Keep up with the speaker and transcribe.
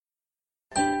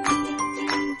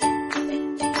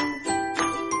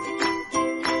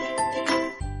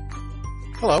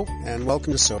Hello, and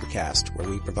welcome to Sobercast, where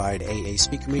we provide AA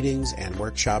speaker meetings and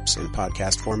workshops in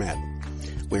podcast format.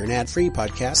 We're an ad-free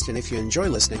podcast, and if you enjoy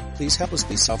listening, please help us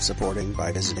be self-supporting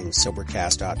by visiting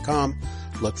Sobercast.com,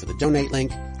 look for the donate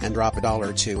link, and drop $1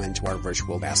 or $2 into our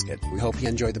virtual basket. We hope you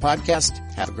enjoy the podcast.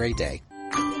 Have a great day.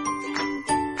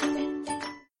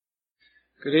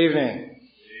 Good evening.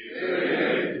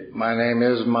 My name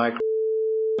is Mike.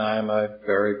 I'm a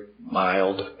very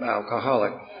mild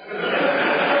alcoholic.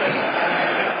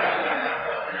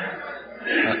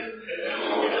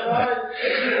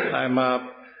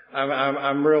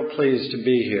 I'm real pleased to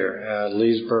be here.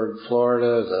 Leesburg,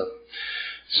 Florida, the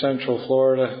Central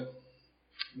Florida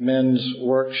men's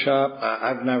workshop.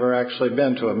 I've never actually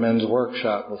been to a men's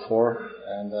workshop before,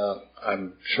 and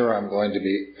I'm sure I'm going to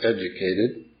be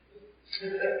educated.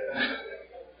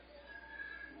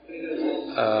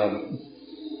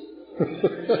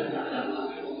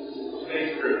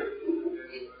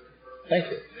 Thank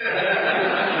you.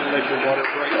 Make your water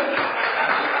break.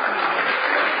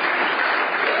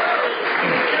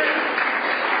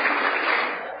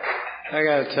 I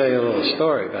got to tell you a little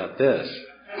story about this.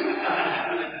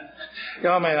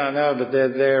 Y'all may not know, but they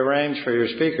arrange for your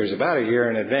speakers about a year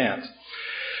in advance.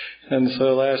 And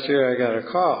so last year I got a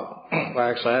call. Well,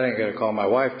 actually, I didn't get a call. My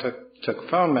wife took a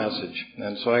phone message.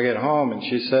 And so I get home and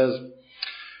she says,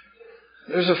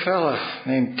 there's a fella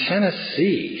named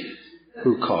Tennessee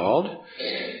who called,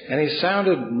 and he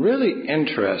sounded really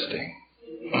interesting.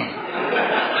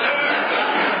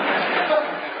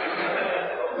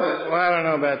 Well, I don't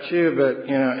know about you, but,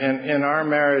 you know, in our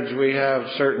marriage we have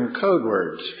certain code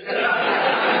words.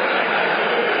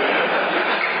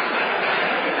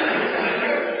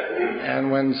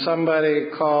 And when somebody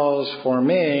calls for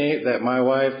me that my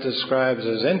wife describes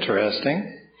as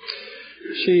interesting,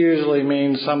 she usually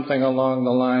means something along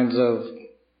the lines of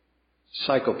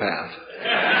psychopath.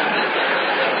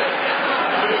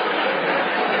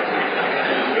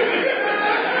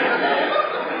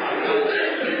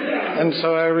 And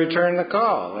so I returned the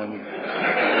call, and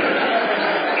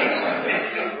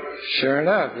sure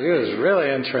enough, he was really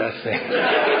interesting.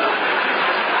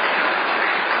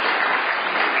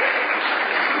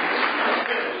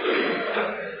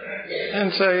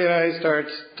 And so, you know, he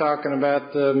starts talking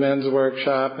about the men's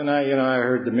workshop, and I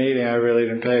heard the meeting. I really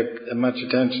didn't pay much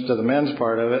attention to the men's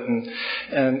part of it,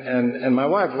 and my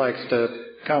wife likes to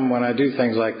come when I do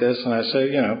things like this, and I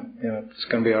say, you know, it's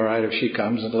going to be all right if she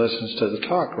comes and listens to the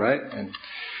talk, right? And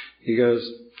he goes,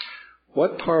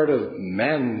 what part of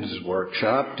men's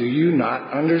workshop do you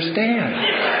not understand?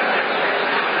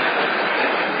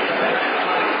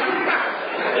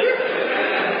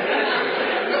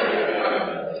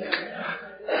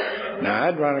 Now,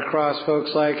 I'd run across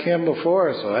folks like him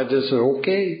before, so I just said,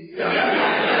 okay.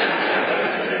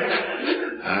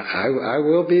 I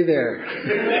will be there.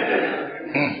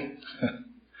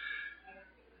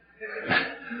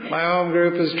 My home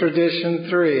group is Tradition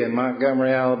 3 in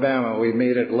Montgomery, Alabama. We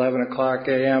meet at 11 o'clock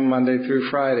a.m. Monday through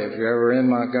Friday. If you're ever in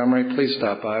Montgomery, please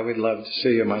stop by. We'd love to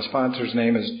see you. My sponsor's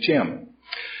name is Jim.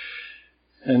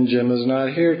 And Jim is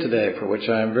not here today, for which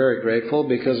I am very grateful,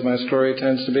 because my story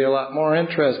tends to be a lot more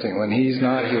interesting when he's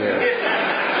not here.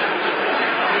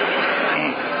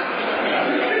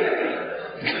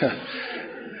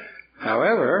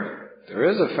 However, there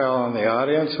is a fellow in the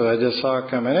audience who I just saw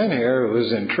coming in here who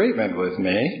was in treatment with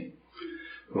me,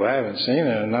 who I haven't seen in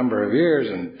a number of years,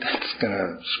 and that's going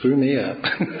to screw me up.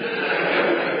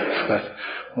 But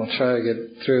we'll try to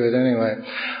get through it anyway.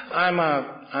 I'm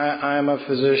a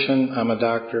physician. I'm a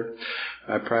doctor.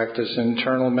 I practice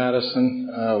internal medicine,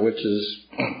 which is,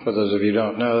 for those of you who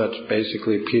don't know, that's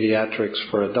basically pediatrics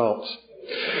for adults.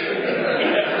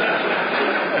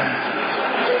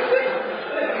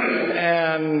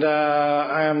 And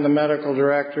I am the medical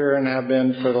director, and have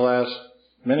been for the last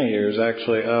many years,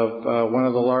 actually, of one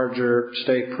of the larger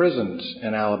state prisons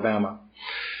in Alabama.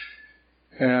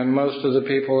 And most of the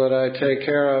people that I take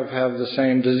care of have the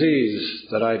same disease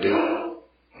that I do.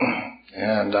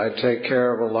 And I take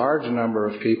care of a large number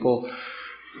of people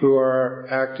who are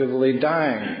actively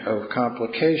dying of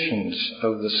complications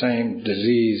of the same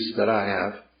disease that I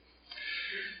have.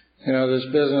 You know, this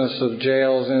business of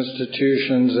jails,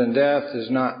 institutions, and death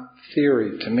is not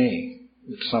theory to me.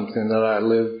 It's something that I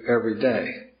live every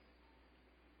day.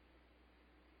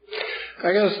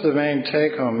 I guess the main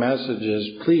take-home message is,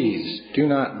 please do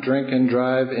not drink and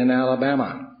drive in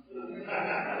Alabama.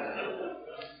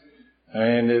 I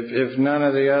mean, if none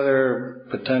of the other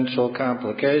potential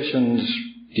complications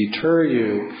deter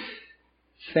you,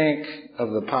 think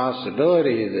of the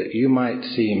possibility that you might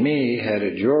see me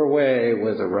headed your way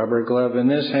with a rubber glove in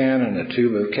this hand and a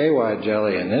tube of KY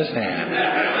jelly in this hand.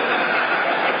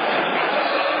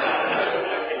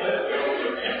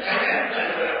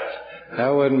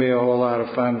 That wouldn't be a whole lot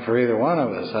of fun for either one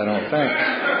of us, I don't think.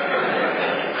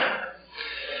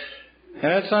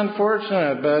 And it's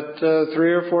unfortunate, but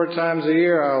 3 or 4 times a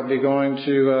year I'll be going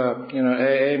to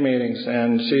AA meetings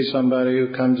and see somebody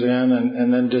who comes in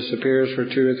and then disappears for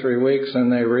 2 or 3 weeks,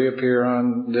 and they reappear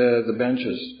on the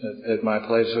benches at my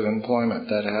place of employment.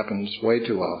 That happens way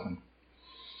too often.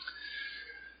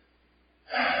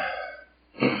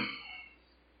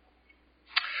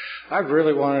 I've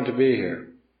really wanted to be here.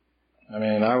 I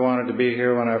mean, I wanted to be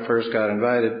here when I first got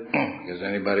invited, because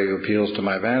anybody who appeals to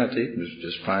my vanity is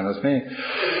just fine with me.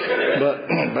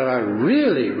 But I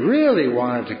really, really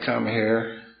wanted to come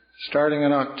here starting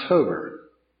in October,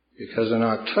 because in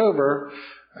October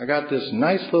I got this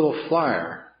nice little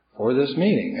flyer for this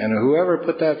meeting, and whoever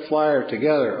put that flyer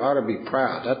together ought to be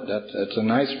proud. That's a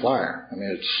nice flyer. I mean,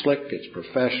 it's slick, it's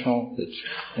professional,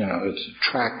 it's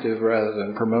attractive rather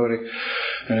than promoting.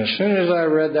 And as soon as I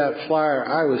read that flyer,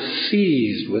 I was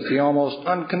seized with the almost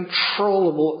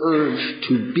uncontrollable urge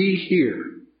to be here.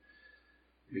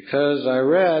 Because I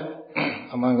read,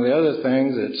 among the other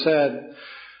things, it said,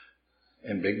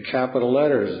 in big capital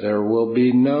letters, there will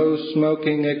be no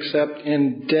smoking except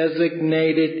in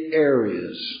designated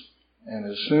areas. And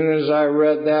as soon as I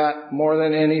read that, more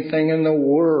than anything in the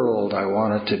world, I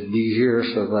wanted to be here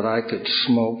so that I could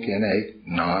smoke in a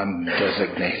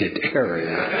non-designated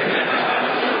area.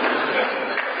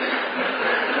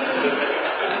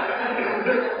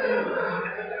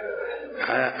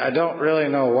 I don't really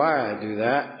know why I do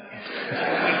that.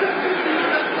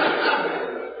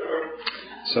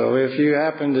 So if you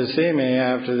happen to see me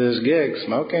after this gig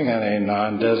smoking in a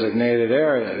non-designated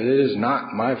area, it is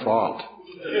not my fault.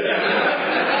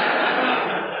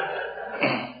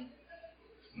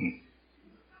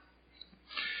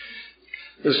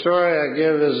 The story I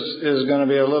give is going to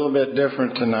be a little bit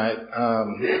different tonight.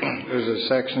 There's a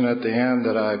section at the end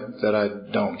that I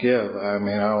don't give. I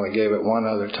mean, I only gave it one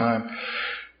other time.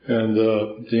 And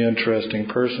the interesting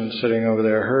person sitting over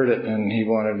there heard it, and he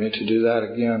wanted me to do that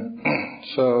again.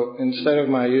 So instead of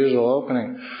my usual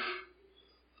opening,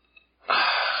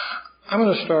 I'm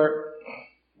going to start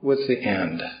with the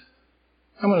end.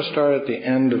 I'm going to start at the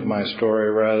end of my story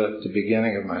rather than at the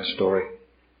beginning of my story.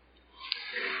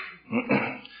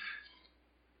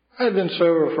 I had been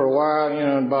sober for a while,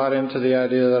 and bought into the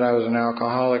idea that I was an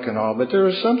alcoholic and all, but there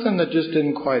was something that just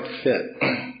didn't quite fit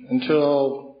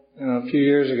until a few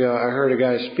years ago, I heard a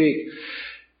guy speak,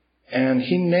 and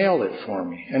he nailed it for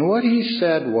me. And what he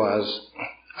said was,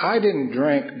 I didn't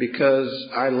drink because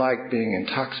I liked being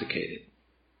intoxicated.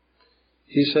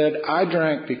 He said, I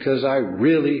drank because I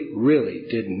really, really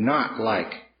did not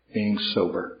like being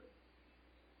sober.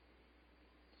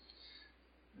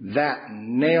 That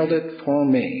nailed it for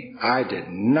me. I did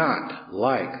not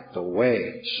like the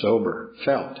way sober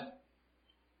felt.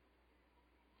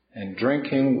 And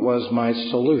drinking was my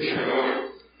solution.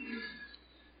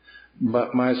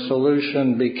 But my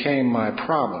solution became my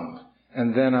problem,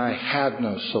 and then I had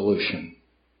no solution.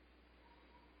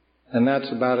 And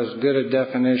that's about as good a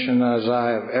definition as I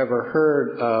have ever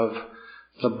heard of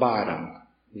the bottom,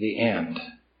 the end.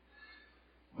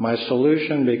 My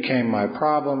solution became my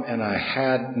problem, and I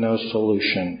had no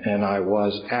solution, and I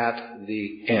was at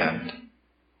the end.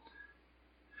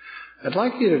 I'd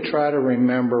like you to try to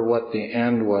remember what the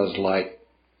end was like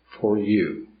for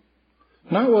you.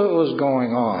 Not what was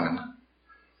going on,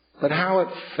 but how it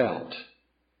felt.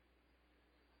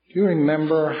 Do you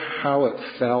remember how it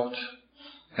felt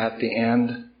at the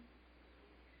end?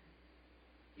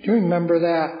 Do you remember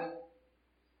that?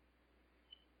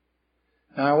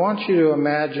 Now I want you to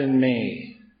imagine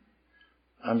me.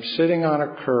 I'm sitting on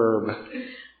a curb.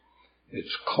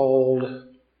 It's cold.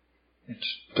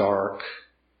 It's dark.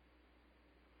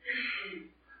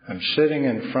 I'm sitting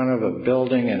in front of a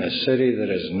building in a city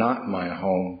that is not my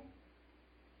home.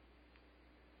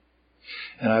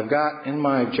 And I've got in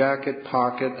my jacket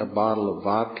pocket a bottle of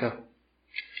vodka.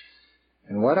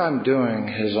 And what I'm doing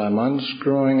is I'm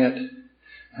unscrewing it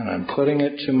and I'm putting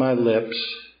it to my lips,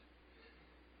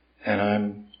 and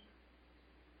I'm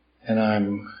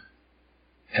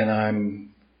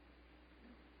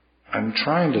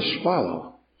trying to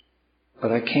swallow,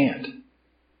 but I can't.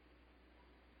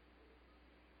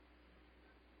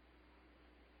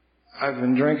 I've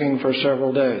been drinking for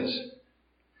several days,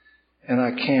 and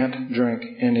I can't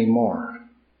drink anymore.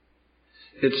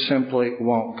 It simply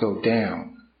won't go down.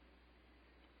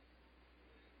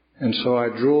 And so I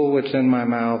drool what's in my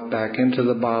mouth back into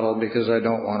the bottle because I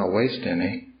don't want to waste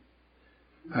any.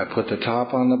 I put the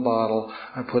top on the bottle.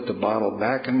 I put the bottle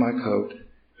back in my coat.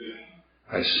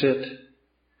 I sit.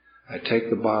 I take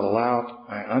the bottle out.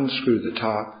 I unscrew the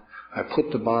top. I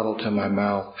put the bottle to my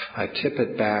mouth. I tip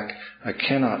it back. I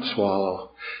cannot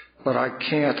swallow. But I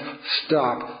can't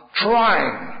stop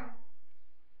trying.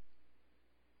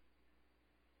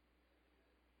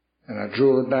 And I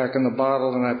drool it back in the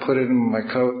bottle and I put it in my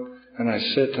coat. And I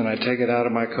sit and I take it out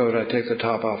of my coat. I take the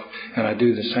top off and I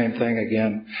do the same thing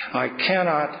again. I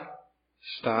cannot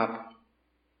stop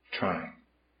trying.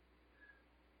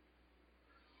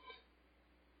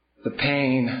 The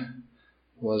pain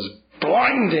was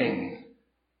blinding.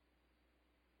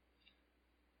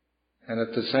 And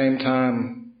at the same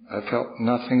time, I felt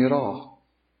nothing at all.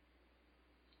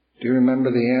 Do you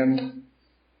remember the end?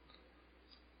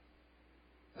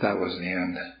 That was the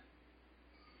end.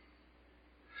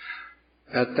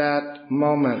 At that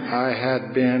moment, I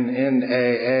had been in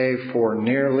AA for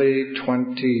nearly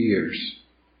 20 years.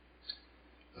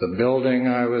 The building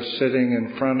I was sitting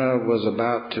in front of was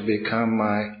about to become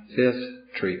my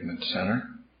 5th treatment center.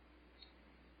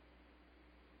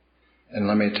 And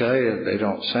let me tell you, they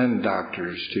don't send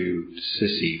doctors to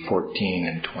sissy 14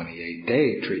 and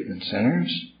 28-day treatment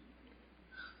centers.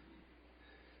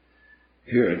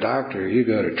 If you're a doctor, you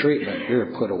go to treatment,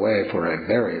 you're put away for a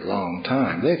very long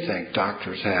time. They think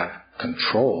doctors have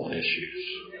control issues.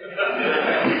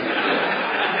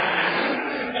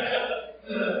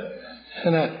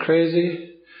 Isn't that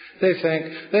crazy? They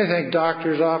think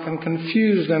doctors often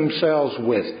confuse themselves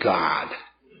with God.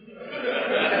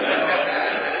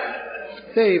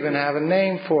 They even have a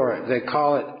name for it. They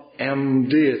call it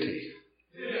M-deity.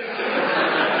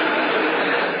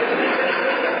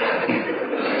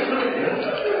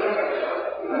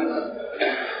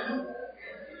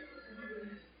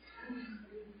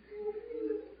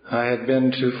 I had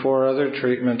been to 4 other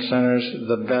treatment centers,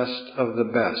 the best of the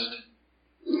best.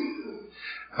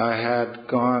 I had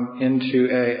gone into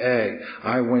AA.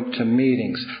 I went to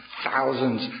meetings,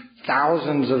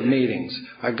 thousands of meetings.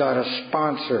 I got a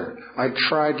sponsor. I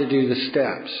tried to do the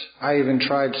steps. I even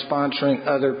tried sponsoring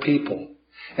other people.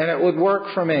 And it would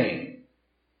work for me.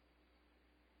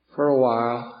 For a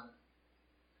while.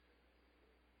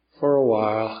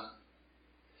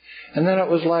 And then it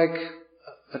was like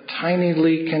a tiny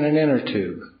leak in an inner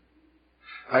tube.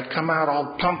 I'd come out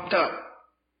all pumped up,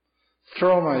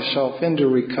 throw myself into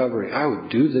recovery. I would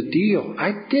do the deal.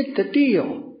 I did the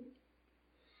deal.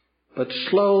 But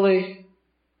slowly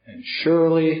and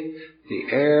surely the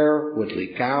air would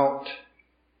leak out.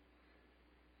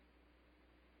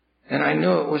 And I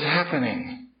knew it was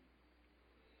happening.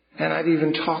 And I'd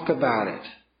even talk about it.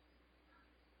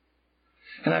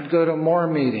 And I'd go to more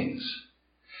meetings.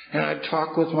 And I'd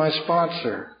talk with my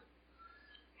sponsor.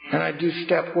 And I'd do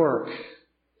step work.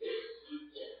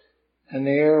 And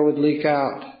the air would leak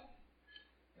out.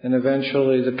 And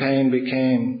eventually the pain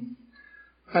became,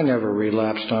 I never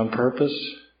relapsed on purpose.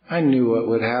 I knew what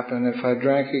would happen if I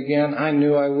drank again. I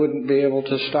knew I wouldn't be able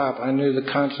to stop. I knew the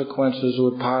consequences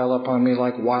would pile up on me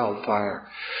like wildfire.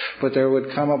 But there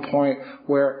would come a point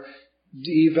where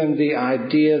even the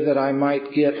idea that I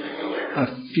might get a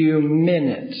few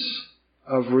minutes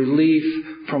of relief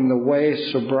from the way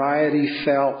sobriety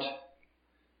felt,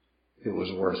 it was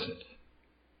worth it.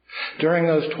 During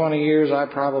those 20 years, I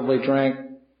probably drank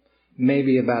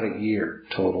maybe about a year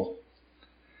total.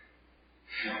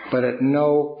 But at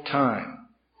no time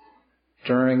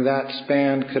during that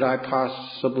span could I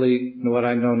possibly, what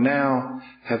I know now,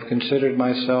 have considered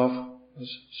myself as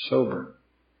sober.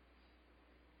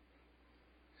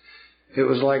 It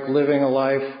was like living a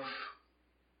life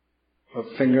of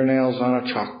fingernails on a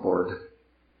chalkboard.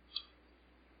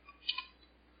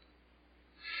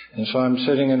 And so I'm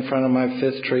sitting in front of my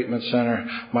 5th treatment center.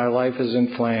 My life is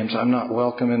in flames. I'm not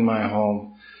welcome in my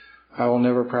home. I will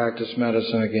never practice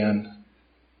medicine again.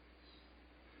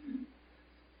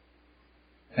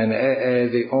 And AA,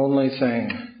 the only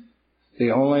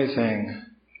thing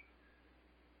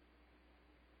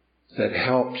that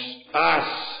helps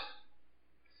us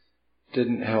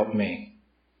didn't help me.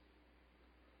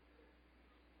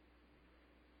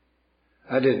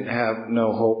 I didn't have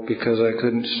no hope because I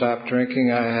couldn't stop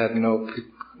drinking. I had no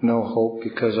hope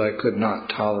because I could not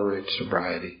tolerate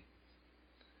sobriety.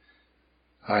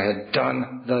 I had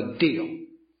done the deal.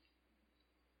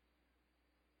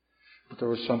 But there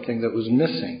was something that was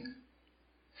missing.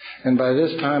 And by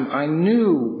this time, I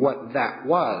knew what that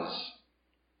was.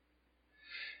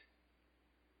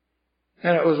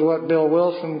 And it was what Bill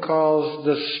Wilson calls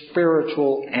the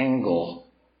spiritual angle.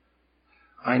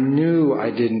 I knew I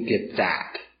didn't get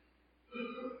that.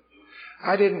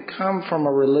 I didn't come from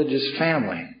a religious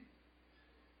family.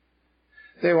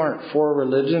 They weren't for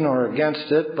religion or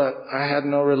against it, but I had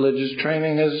no religious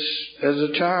training as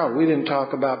a child. We didn't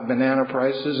talk about banana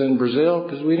prices in Brazil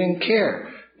because we didn't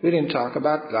care. We didn't talk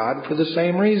about God for the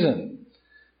same reason.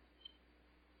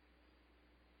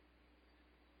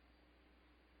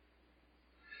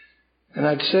 And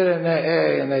I'd sit in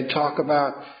AA and they'd talk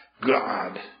about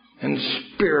God and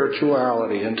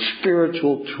spirituality and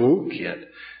spiritual toolkit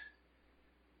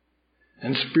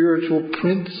and spiritual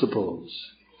principles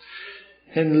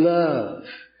and love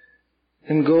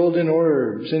and golden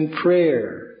orbs and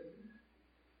prayer.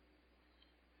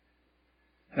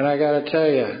 And I got to tell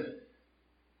you,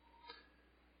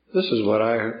 this is what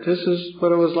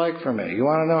it was like for me. You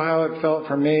want to know how it felt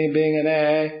for me being in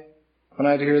AA when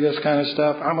I'd hear this kind of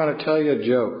stuff? I'm going to tell you a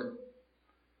joke.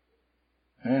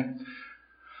 Okay?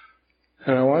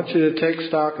 And I want you to take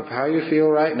stock of how you feel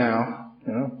right now.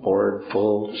 Bored,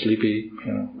 full, sleepy,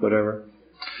 whatever.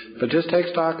 But just take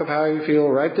stock of how you feel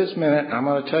right this minute. I'm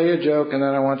going to tell you a joke, and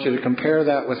then I want you to compare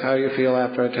that with how you feel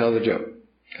after I tell the joke.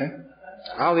 Okay?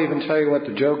 I'll even tell you what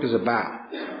the joke is about.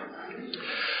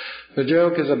 The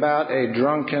joke is about a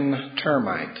drunken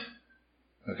termite.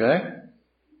 Okay?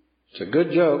 It's a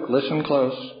good joke. Listen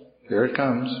close. Here it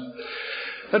comes.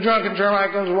 A drunken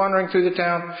termite comes wandering through the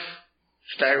town,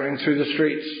 staggering through the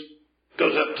streets,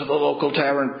 goes up to the local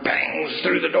tavern, bangs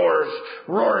through the doors,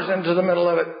 roars into the middle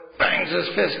of it, bangs his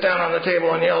fist down on the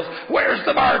table and yells, "Where's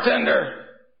the bartender?"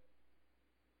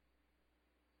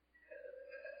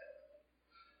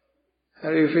 How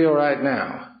do you feel right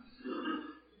now?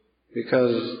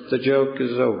 Because the joke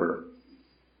is over.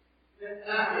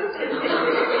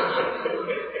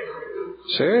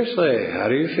 Seriously, how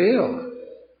do you feel?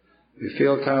 You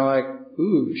feel kind of like,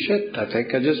 ooh, shit, I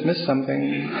think I just missed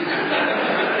something.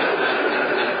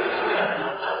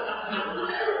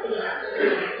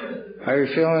 Are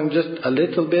you feeling just a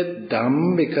little bit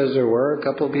dumb because there were a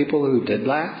couple of people who did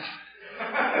laugh?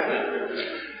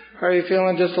 Are you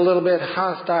feeling just a little bit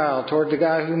hostile toward the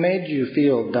guy who made you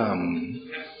feel dumb?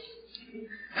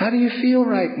 How do you feel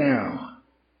right now?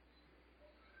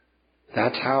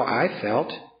 That's how I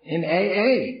felt in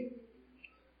AA.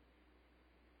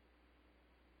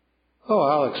 Oh,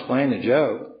 I'll explain the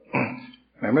joke.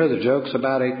 Remember, the joke's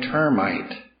about a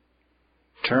termite.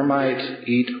 Termites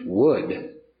eat wood.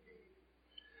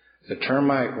 The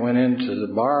termite went into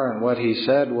the bar, and what he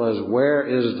said was, "Where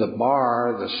is the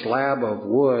bar, the slab of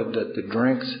wood that the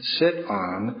drinks sit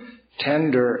on,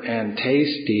 tender and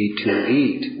tasty to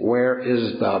eat? Where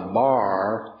is the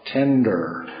bar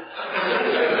tender?"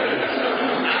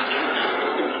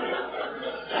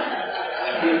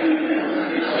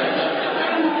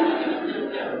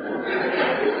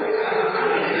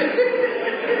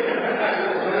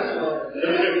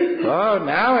 Oh,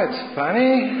 now it's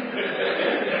funny.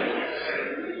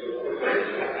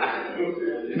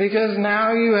 Because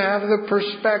now you have the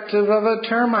perspective of a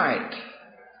termite.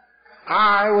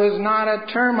 I was not a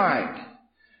termite.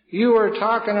 You were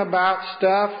talking about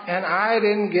stuff and I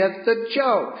didn't get the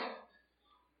joke.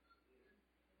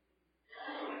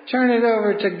 Turn it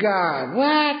over to God.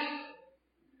 What?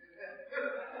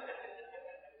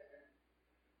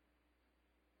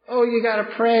 Oh, you got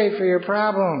to pray for your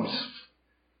problems.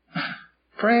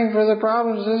 Praying for the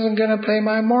problems isn't going to pay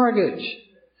my mortgage.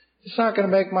 It's not going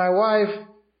to make my wife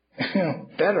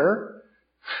better.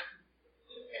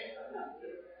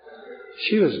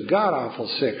 She was god-awful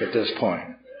sick at this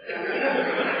point.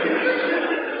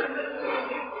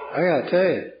 I got to tell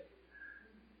you.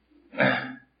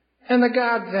 And the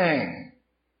God thing.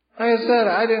 Like I said,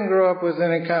 I didn't grow up with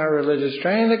any kind of religious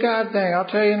training. The God thing, I'll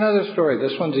tell you another story.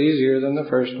 This one's easier than the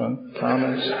first one,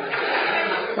 promise.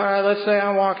 All right, let's say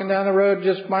I'm walking down the road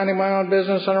just minding my own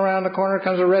business, and around the corner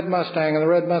comes a red Mustang, and the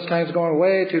red Mustang's going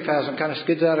way too fast and kind of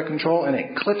skids out of control, and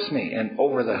it clips me, and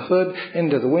over the hood,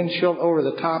 into the windshield, over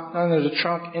the top, and there's a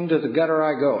trunk, into the gutter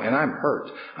I go, and I'm hurt.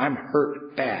 I'm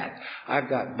hurt bad. I've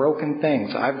got broken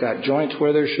things. I've got joints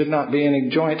where there should not be any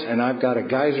joints, and I've got a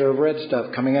geyser of red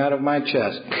stuff coming out of my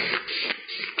chest.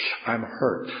 I'm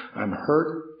hurt. I'm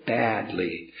hurt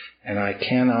badly. And I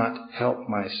cannot help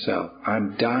myself.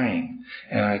 I'm dying,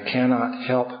 and I cannot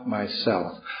help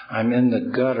myself. I'm in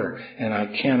the gutter, and I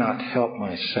cannot help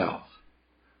myself.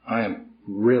 I am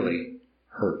really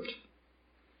hurt.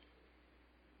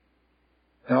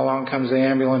 And along comes the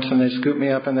ambulance, and they scoop me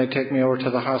up, and they take me over to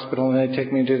the hospital, and they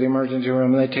take me into the emergency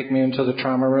room, and they take me into the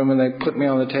trauma room, and they put me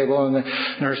on the table, and the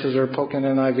nurses are poking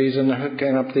in IVs, and they're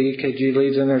hooking up the EKG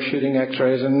leads, and they're shooting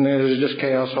x-rays, and there's just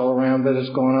chaos all around that is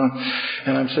going on.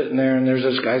 And I'm sitting there, and there's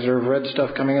this geyser of red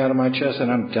stuff coming out of my chest, and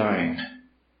I'm dying.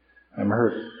 I'm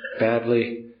hurt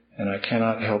badly, and I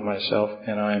cannot help myself,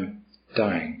 and I'm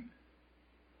dying.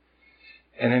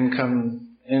 And in come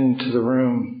into the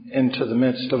room, into the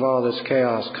midst of all this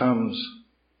chaos, comes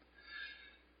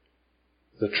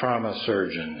the trauma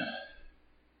surgeon.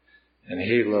 And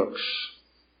he looks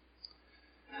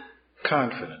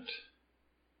confident.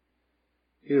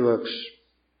 He looks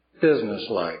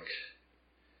businesslike.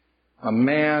 A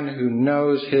man who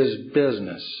knows his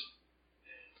business.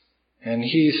 And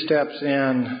he steps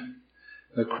in,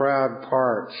 the crowd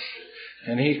parts,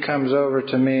 and he comes over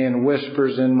to me and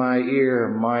whispers in my ear,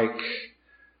 "Mike,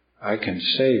 I can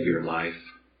save your life.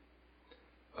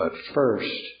 But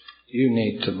first, you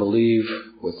need to believe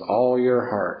with all your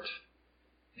heart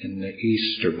in the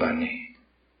Easter Bunny."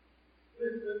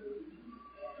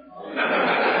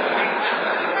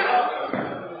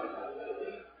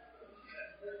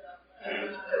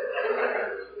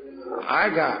 I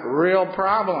got real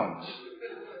problems.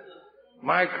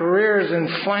 My career's in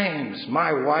flames.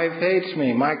 My wife hates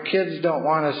me. My kids don't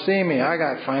want to see me. I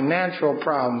got financial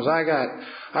problems. I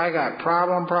got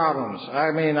problems.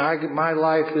 I mean, my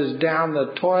life is down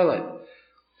the toilet.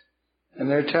 And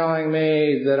they're telling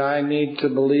me that I need to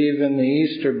believe in the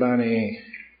Easter Bunny.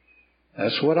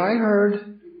 That's what I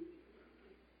heard.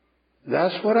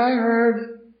 That's what I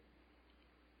heard.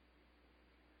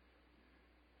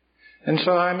 And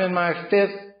so I'm in my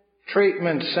 5th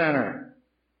treatment center.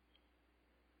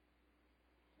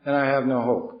 And I have no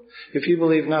hope. If you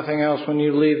believe nothing else when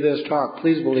you leave this talk,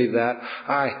 please believe that.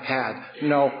 I had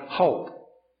no hope.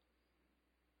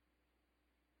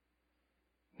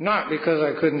 Not because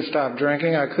I couldn't stop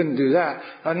drinking. I couldn't do that.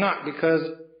 Not because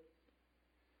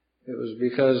it was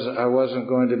because I wasn't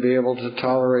going to be able to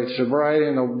tolerate sobriety.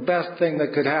 And the best thing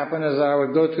that could happen is I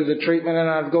would go through the treatment and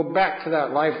I'd go back to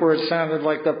that life where it sounded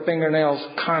like the fingernails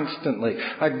constantly.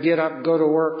 I'd get up, go to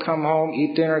work, come home,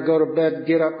 eat dinner, go to bed,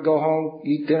 get up, go home,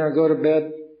 eat dinner, go to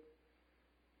bed.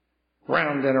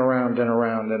 Round and around and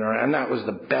around and around. And that was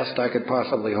the best I could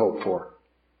possibly hope for.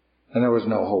 And there was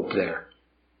no hope there.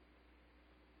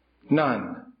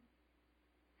 None.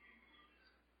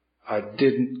 I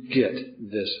didn't get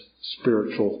this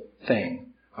spiritual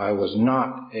thing. I was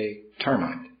not a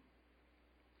termite.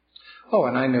 Oh,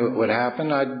 and I knew it would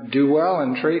happen. I'd do well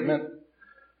in treatment.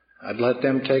 I'd let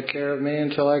them take care of me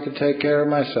until I could take care of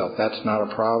myself. That's not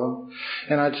a problem.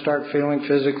 And I'd start feeling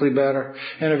physically better.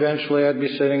 And eventually I'd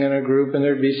be sitting in a group and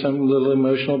there'd be some little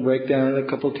emotional breakdown and a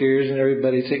couple tears and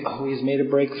everybody'd say, "Oh, he's made a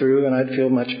breakthrough," and I'd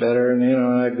feel much better. And,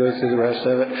 and I'd go through the rest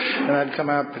of it. And I'd come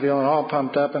out feeling all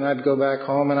pumped up and I'd go back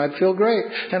home and I'd feel great.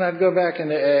 And I'd go back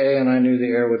into AA and I knew the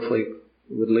air would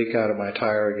leak out of my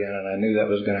tire again, and I knew that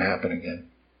was going to happen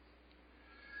again.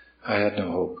 I had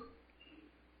no hope.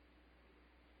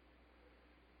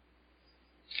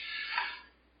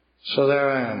 So there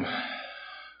I am.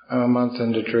 I'm a month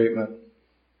into treatment.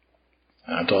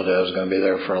 I told you I was going to be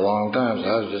there for a long time, so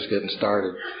I was just getting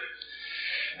started.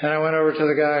 And I went over to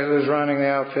the guy who was running the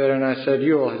outfit, and I said,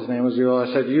 "Yule," his name was Yule.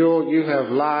 I said, "Yule, you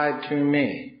have lied to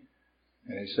me."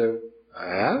 And he said, "I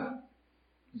have?"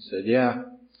 He said, "Yeah."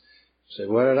 I said,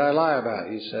 "What did I lie about?"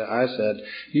 I said,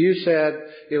 "You said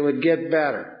it would get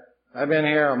better. I've been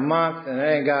here a month, and it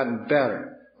ain't gotten better.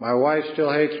 My wife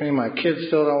still hates me. My kids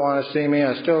still don't want to see me.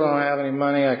 I still don't have any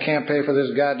money. I can't pay for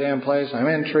this goddamn place. I'm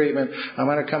in treatment. I'm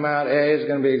going to come out. AA is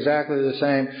going to be exactly the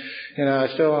same. I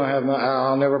still don't have money.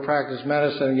 I'll never practice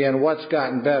medicine again. What's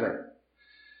gotten better?"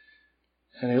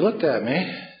 And he looked at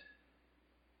me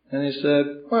and he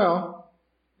said, "Well,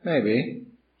 maybe."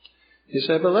 He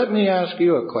said, "But let me ask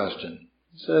you a question."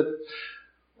 He said,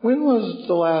 "When was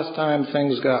the last time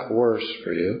things got worse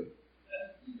for you?"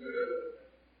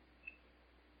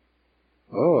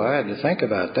 Oh, I had to think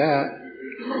about that.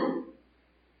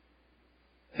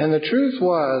 And the truth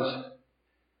was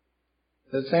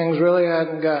that things really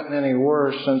hadn't gotten any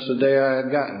worse since the day I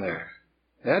had gotten there.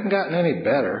 They hadn't gotten any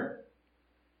better,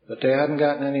 but they hadn't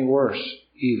gotten any worse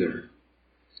either.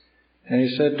 And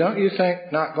he said, "Don't you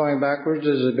think not going backwards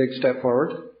is a big step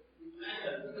forward?"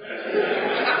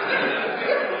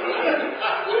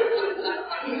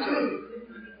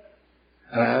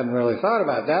 And I hadn't really thought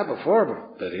about that before,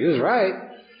 but he was right.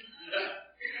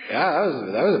 Yeah,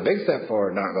 that was a big step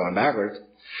forward, not going backwards.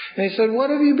 And he said, "What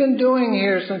have you been doing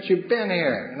here since you've been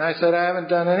here?" And I said, "I haven't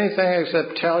done anything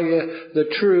except tell you the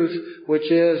truth,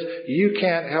 which is you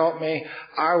can't help me.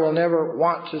 I will never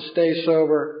want to stay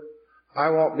sober.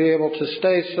 I won't be able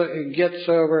to get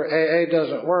sober. AA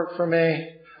doesn't work for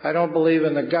me. I don't believe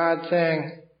in the God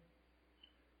thing."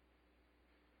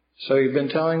 "So you've been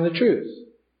telling the truth?"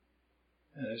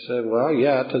 And I said, "Well,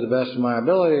 yeah, to the best of my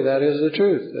ability, that is the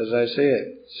truth, as I see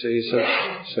it." So he said,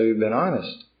 "So you've been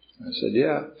honest?" I said,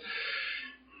 "Yeah."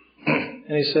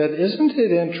 And he said, "Isn't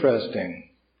it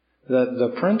interesting that the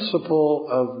principle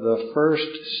of the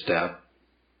first step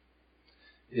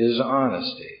is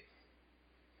honesty?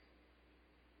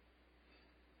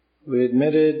 We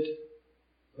admitted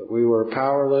that we were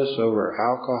powerless over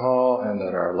alcohol and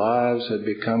that our lives had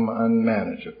become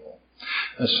unmanageable.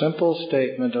 A simple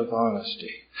statement of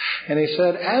honesty. And he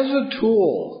said, as a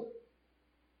tool,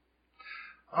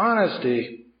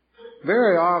 honesty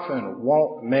very often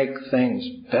won't make things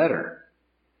better.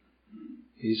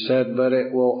 He said, but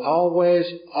it will always,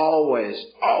 always,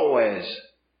 always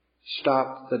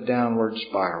stop the downward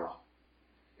spiral.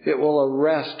 It will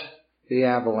arrest the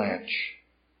avalanche.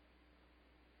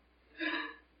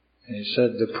 And he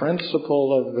said the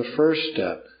principle of the first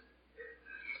step,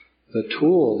 the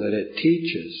tool that it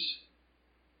teaches,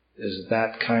 is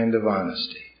that kind of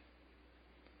honesty.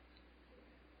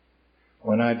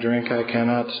 When I drink, I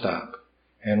cannot stop.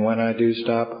 And when I do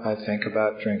stop, I think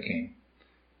about drinking.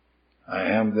 I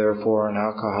am therefore an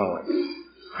alcoholic.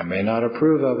 I may not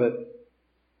approve of it.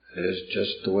 It is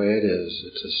just the way it is.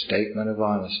 It's a statement of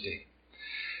honesty.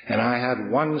 And I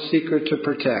had one secret to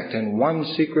protect, and one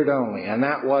secret only, and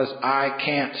that was, I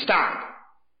can't stop.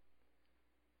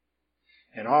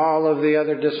 And all of the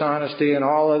other dishonesty and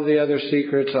all of the other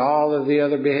secrets, all of the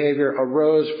other behavior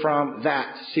arose from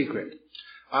that secret.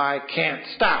 I can't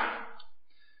stop.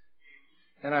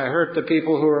 And I hurt the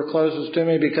people who were closest to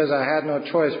me because I had no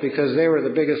choice, because they were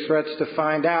the biggest threats to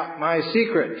find out my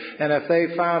secret. And if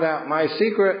they found out my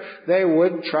secret, they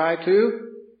would try to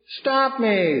stop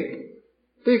me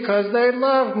because they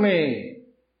loved me.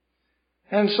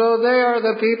 And so they are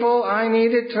the people I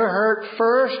needed to hurt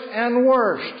first and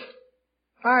worst.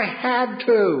 I had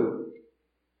to.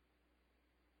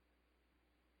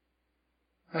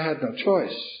 I had no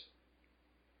choice.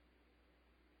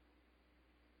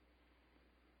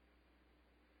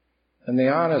 And the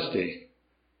honesty,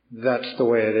 that's the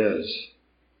way it is.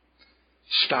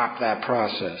 Stop that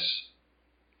process.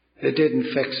 It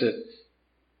didn't fix it.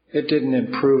 It didn't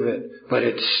improve it, but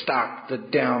it stopped the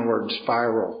downward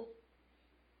spiral.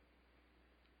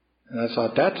 And I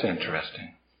thought, that's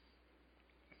interesting.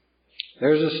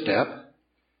 There's a step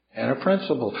and a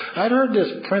principle. I'd heard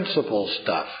this principle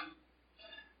stuff.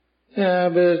 Yeah,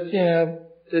 but,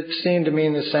 it seemed to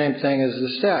mean the same thing as the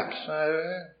steps.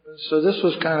 So this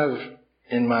was kind of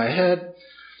in my head,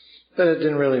 but it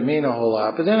didn't really mean a whole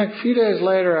lot. But then a few days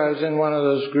later, I was in one of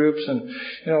those groups, and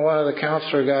one of the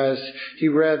counselor guys, he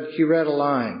read a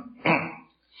line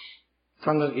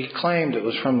he claimed it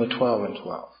was from the 12 and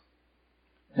 12.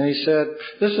 And he said,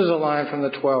 this is a line from the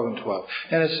 12 and 12.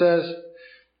 And it says,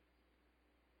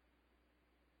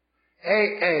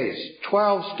 AA's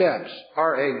 12 steps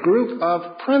are a group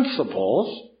of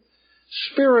principles,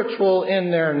 spiritual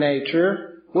in their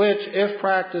nature, which, if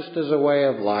practiced as a way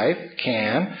of life,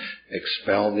 can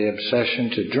expel the obsession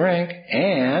to drink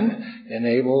and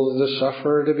enable the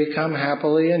sufferer to become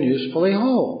happily and usefully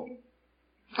whole.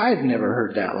 I'd never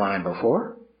heard that line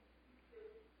before.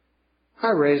 I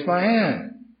raised my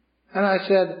hand and I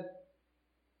said,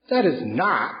 that is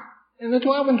not in the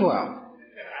 12 and 12.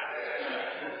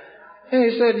 And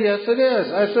he said, yes, it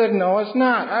is. I said, no, it's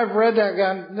not. I've read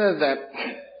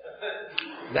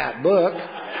that book.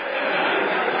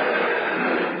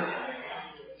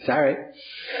 Sorry.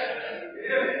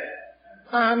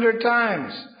 100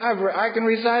 times. I can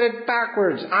recite it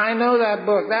backwards. I know that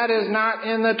book. That is not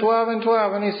in the 12 and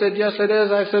 12. And he said, yes, it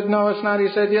is. I said, no, it's not. He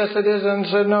said, yes, it is. And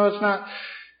said, no, it's not.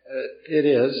 It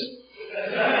is.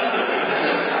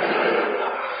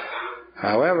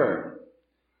 However,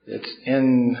 it's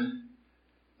in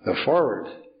the forward.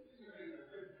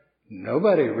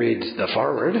 Nobody reads the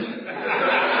forward.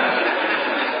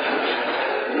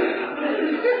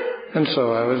 And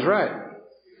so I was right.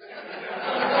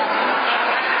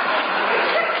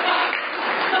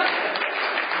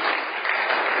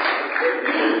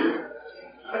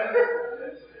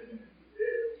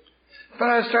 But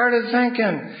I started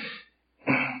thinking,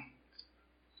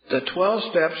 the 12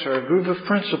 steps are a group of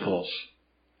principles.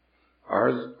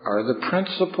 Are the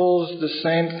principles the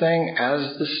same thing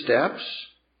as the steps?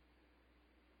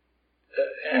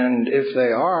 And if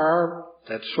they are,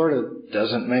 that sort of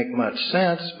doesn't make much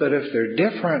sense. But if they're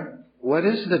different, what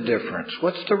is the difference?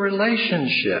 What's the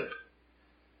relationship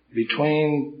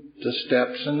between the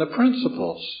steps and the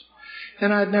principles?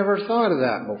 And I'd never thought of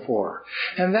that before.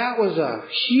 And that was a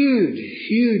huge,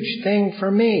 huge thing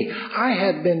for me. I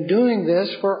had been doing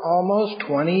this for almost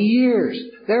 20 years.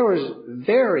 There was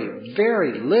very,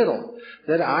 very little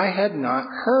that I had not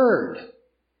heard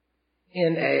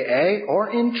in AA or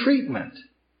in treatment.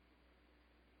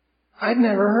 I'd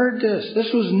never heard this.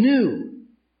 This was new.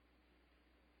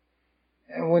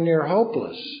 And when you're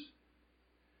hopeless,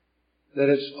 that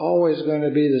it's always going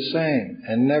to be the same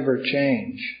and never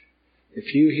change.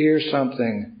 If you hear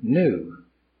something new,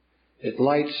 it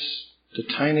lights the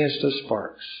tiniest of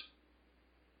sparks.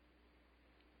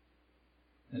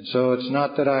 And so it's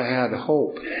not that I had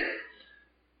hope,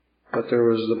 but there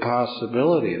was the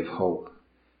possibility of hope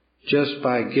just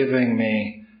by giving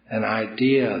me an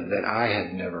idea that I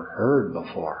had never heard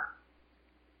before.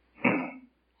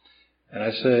 And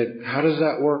I said, how does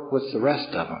that work with the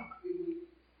rest of them?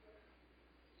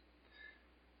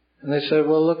 And they said,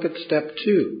 well, look at step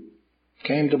 2.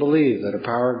 Came to believe that a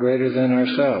power greater than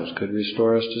ourselves could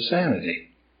restore us to sanity.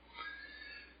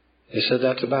 They said,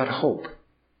 that's about hope.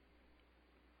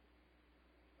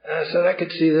 And I said, I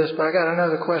could see this, but I got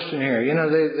another question here. You know,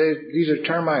 these are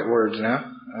termite words now.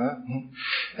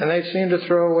 And they seem to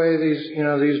throw away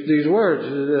these words,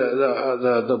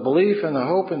 the belief and the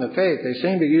hope and the faith. They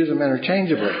seem to use them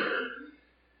interchangeably.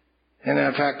 And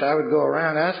in fact, I would go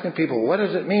around asking people, what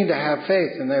does it mean to have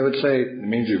faith? And they would say, it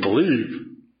means you believe.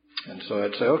 And so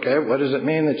I'd say, okay, what does it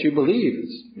mean that you believe?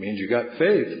 It means you got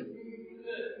faith.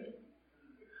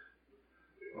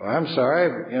 Well, I'm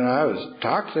sorry, I was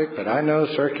toxic, but I know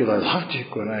circular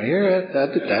logic when I hear it.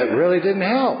 That really didn't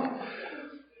help.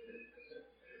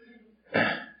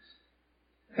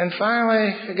 And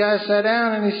finally, the guy sat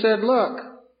down and he said, look,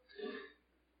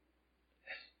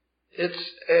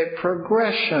 it's a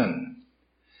progression.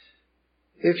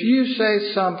 If you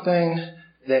say something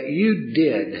that you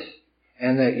did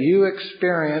and that you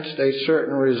experienced a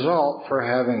certain result for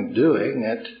having doing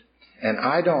it, and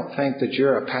I don't think that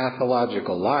you're a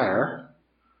pathological liar,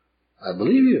 I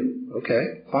believe you.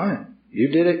 Okay, fine. You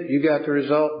did it. You got the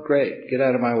result. Great. Get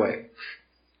out of my way.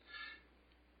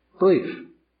 Belief.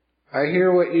 I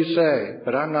hear what you say,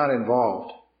 but I'm not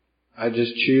involved. I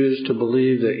just choose to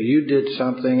believe that you did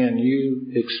something and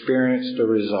you experienced a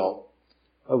result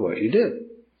of what you did.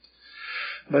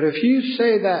 But if you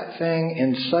say that thing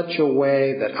in such a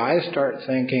way that I start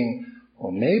thinking,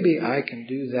 well, maybe I can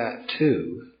do that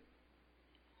too,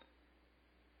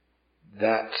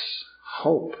 that's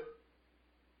hope.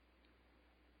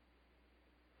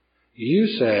 You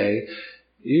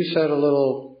said a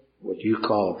little, what you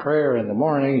call a prayer in the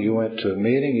morning, you went to a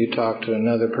meeting, you talked to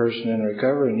another person in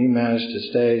recovery, and you managed to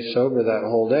stay sober that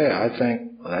whole day. I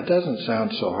think, well, that doesn't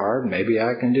sound so hard. Maybe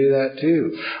I can do that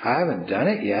too. I haven't done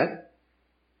it yet.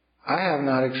 I have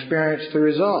not experienced the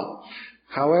result.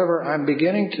 However, I'm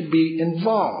beginning to be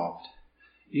involved.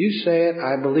 You say it,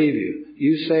 I believe you.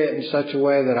 You say it in such a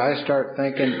way that I start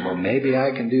thinking, well, maybe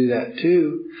I can do that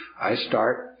too.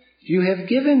 You have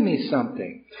given me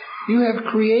something. You have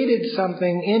created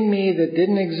something in me that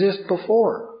didn't exist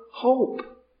before. Hope.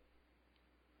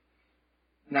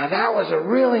 Now that was a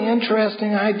really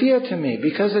interesting idea to me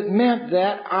because it meant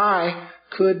that I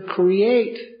could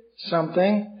create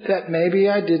something that maybe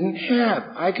I didn't have.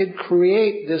 I could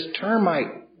create this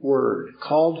termite word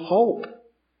called hope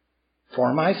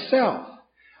for myself.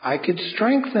 I could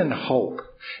strengthen hope.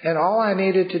 And all I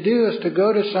needed to do is to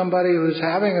go to somebody who's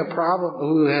having a problem,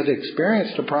 who had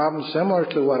experienced a problem similar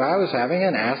to what I was having,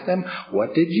 and ask them,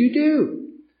 what did you do?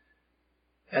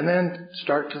 And then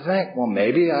start to think, well,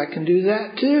 maybe I can do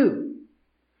that too.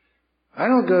 I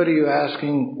don't go to you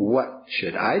asking, what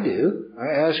should I do? I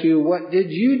ask you, what did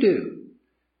you do?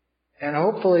 And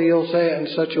hopefully you'll say it in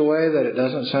such a way that it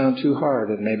doesn't sound too hard,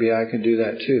 and maybe I can do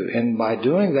that too. And by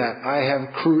doing that, I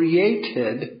have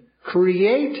created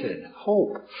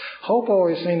hope. Hope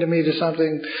always seemed to me to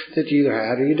something that you either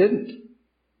had or you didn't.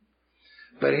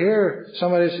 But here,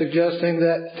 somebody's suggesting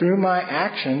that through my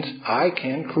actions, I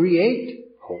can create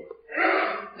hope.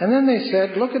 And then they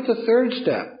said, look at the third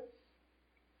step.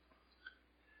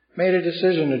 Made a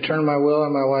decision to turn my will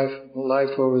and my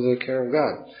life over to the care of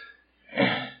God.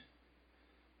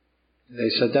 They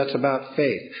said that's about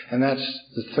faith. And that's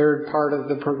the third part of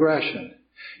the progression.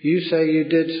 You say you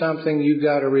did something, you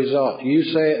got a result. You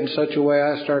say it in such a way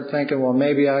I start thinking, well,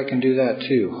 maybe I can do that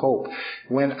too. Hope.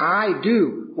 When I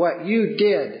do what you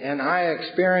did and I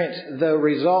experience the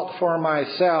result for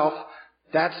myself,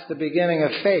 that's the beginning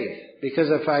of faith. Because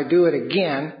if I do it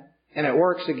again, and it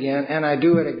works again, and I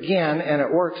do it again, and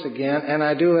it works again, and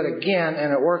I do it again,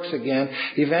 and it works again,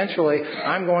 eventually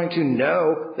I'm going to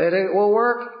know that it will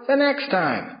work the next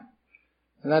time.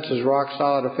 And that's as rock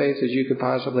solid a faith as you could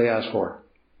possibly ask for.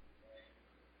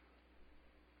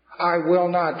 I will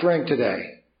not drink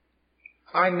today.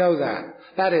 I know that.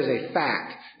 That is a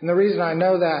fact. And the reason I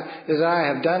know that is I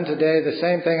have done today the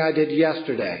same thing I did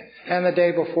yesterday, and the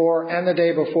day before, and the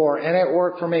day before, and it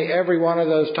worked for me every one of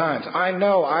those times. I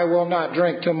know I will not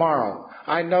drink tomorrow.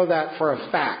 I know that for a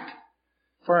fact.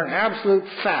 For an absolute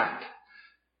fact.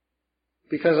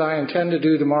 Because I intend to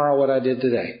do tomorrow what I did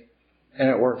today. And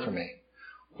it worked for me.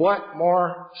 What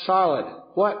more solid?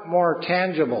 What more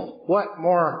tangible? What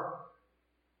more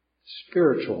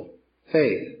spiritual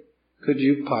faith could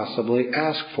you possibly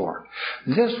ask for?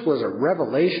 This was a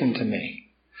revelation to me.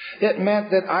 It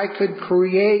meant that I could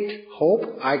create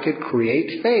hope, I could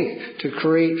create faith. To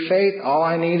create faith, all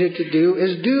I needed to do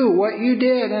is do what you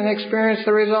did and experience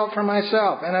the result for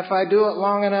myself. And if I do it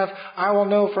long enough, I will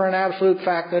know for an absolute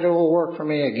fact that it will work for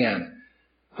me again.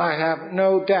 I have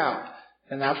no doubt.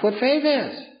 And that's what faith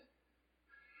is.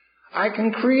 I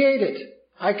can create it.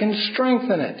 I can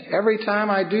strengthen it. Every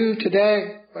time I do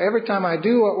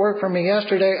what worked for me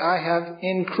yesterday, I have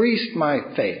increased my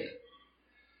faith.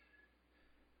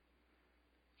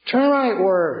 Termite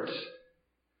words.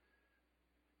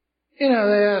 They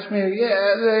ask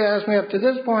me up to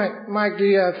this point, Mike, do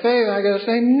you have faith? I got to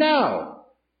say no.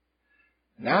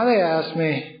 Now they ask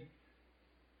me,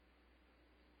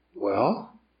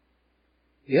 well,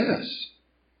 yes.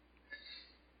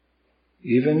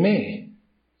 Even me.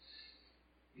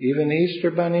 Even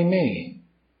Easter Bunny me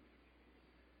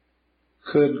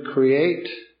could create,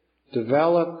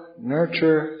 develop,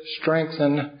 nurture,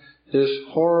 strengthen this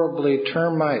horribly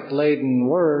termite-laden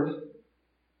word,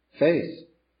 faith.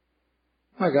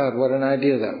 My God, what an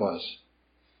idea that was.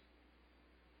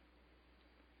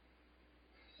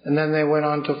 And then they went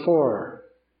on to 4.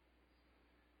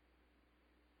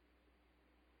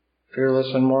 Fearless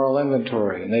and moral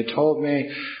inventory. And they told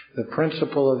me the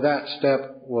principle of that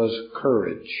step was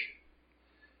courage.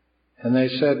 And they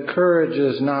said courage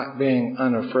is not being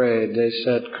unafraid. They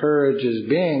said courage is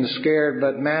being scared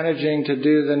but managing to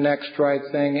do the next right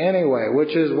thing anyway,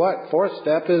 which is what 4th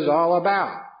step is all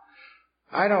about.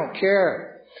 I don't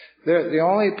care. The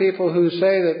only people who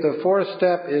say that the 4th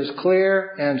step is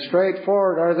clear and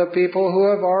straightforward are the people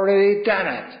who have already done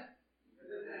it.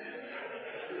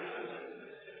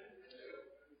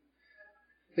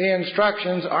 The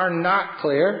instructions are not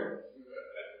clear.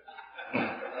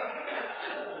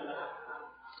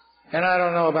 And I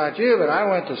don't know about you, but I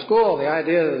went to school. The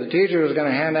idea that the teacher was going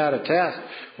to hand out a test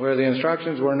where the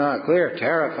instructions were not clear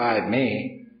terrified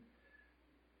me.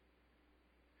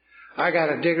 I got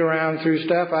to dig around through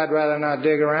stuff I'd rather not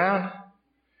dig around.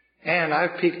 And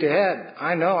I've peeked ahead.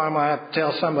 I know I'm going to have to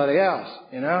tell somebody else,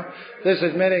 This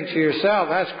admitting to yourself,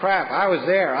 that's crap. I was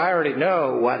there. I already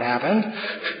know what happened.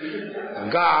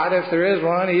 God, if there is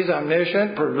one, He's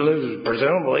omniscient.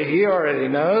 Presumably, He already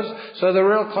knows. So the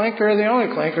real clinker, the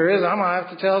only clinker is I'm going to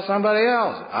have to tell somebody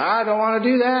else. I don't want to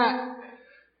do that.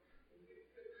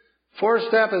 4th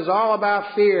step is all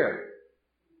about fear.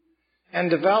 And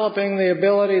developing the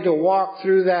ability to walk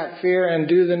through that fear and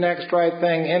do the next right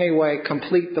thing anyway,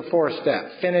 complete the 4th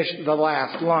step, finish the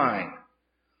last line,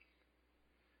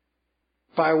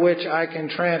 by which I can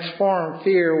transform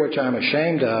fear, which I'm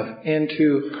ashamed of,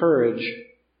 into courage,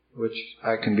 which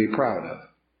I can be proud of.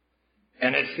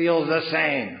 And it feels the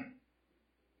same.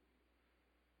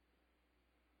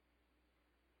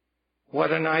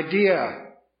 What an idea.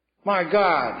 My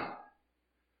God.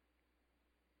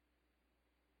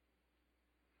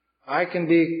 I can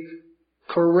be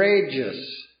courageous.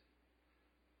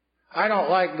 I don't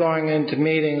like going into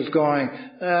meetings going,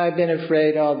 I've been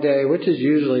afraid all day, which is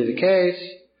usually the case.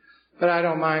 But I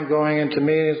don't mind going into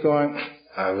meetings going,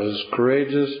 I was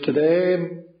courageous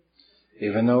today,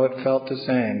 even though it felt the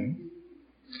same.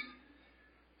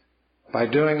 By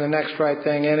doing the next right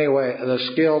thing anyway, the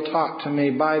skill taught to me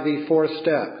by the 4th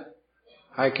step,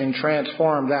 I can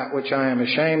transform that which I am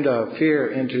ashamed of, fear,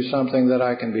 into something that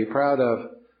I can be proud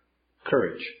of.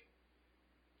 Courage.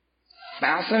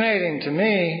 Fascinating to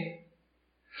me.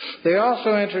 They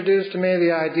also introduced to me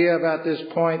the idea about this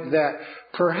point that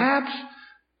perhaps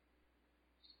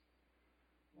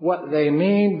what they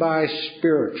mean by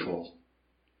spiritual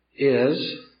is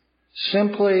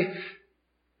simply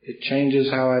it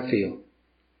changes how I feel.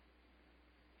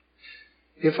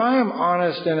 If I am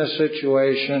honest in a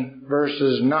situation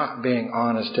versus not being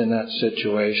honest in that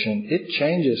situation, it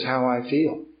changes how I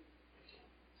feel.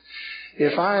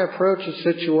 If I approach a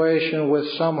situation with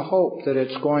some hope that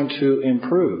it's going to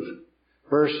improve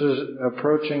versus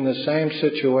approaching the same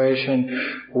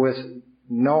situation with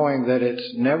knowing that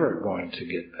it's never going to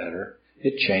get better,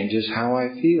 it changes how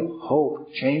I feel.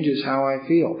 Hope changes how I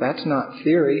feel. That's not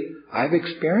theory. I've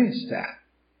experienced that.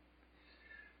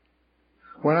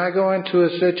 When I go into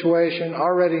a situation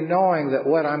already knowing that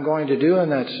what I'm going to do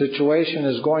in that situation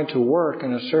is going to work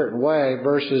in a certain way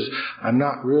versus I'm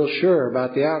not real sure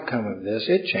about the outcome of this,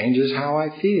 it changes how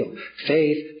I feel.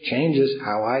 Faith changes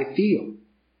how I feel.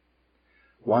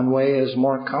 One way is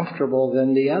more comfortable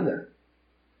than the other.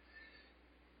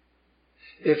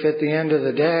 If at the end of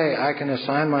the day I can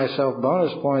assign myself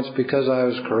bonus points because I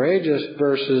was courageous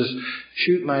versus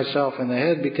shoot myself in the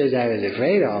head because I was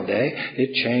afraid all day,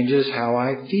 it changes how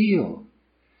I feel.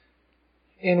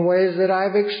 in ways that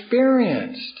I've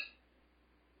experienced.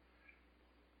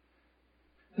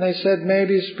 And they said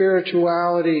maybe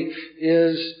spirituality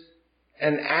is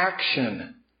an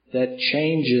action that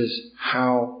changes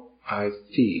how I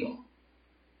feel.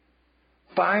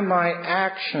 By my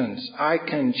actions, I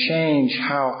can change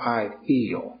how I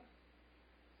feel.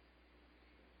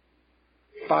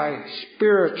 By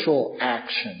spiritual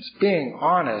actions. Being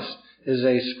honest is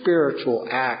a spiritual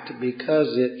act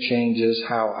because it changes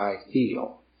how I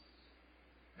feel.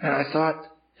 And I thought,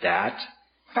 that's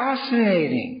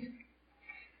fascinating.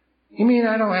 You mean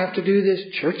I don't have to do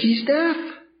this churchy stuff?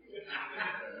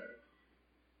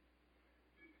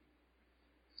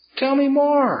 Tell me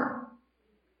more.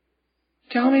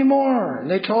 Tell me more. And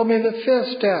they told me the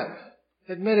fifth step.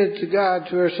 Admitted to God,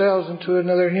 to ourselves, and to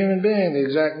another human being, the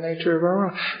exact nature of our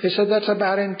own. They said that's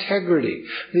about integrity.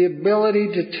 The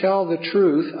ability to tell the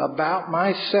truth about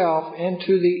myself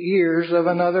into the ears of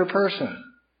another person.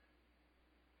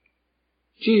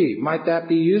 Gee, might that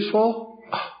be useful?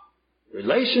 Oh,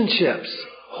 relationships.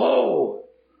 Oh!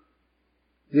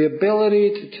 The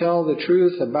ability to tell the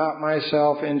truth about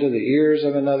myself into the ears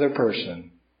of another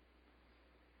person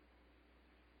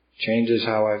changes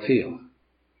how I feel.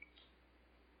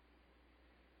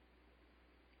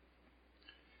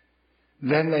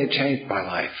 Then they changed my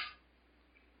life.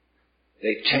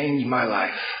 They changed my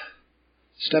life.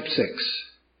 Step 6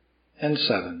 and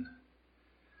 7.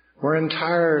 We're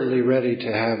entirely ready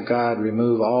to have God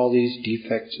remove all these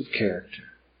defects of character.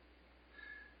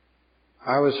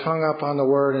 I was hung up on the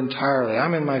word entirely.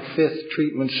 I'm in my 5th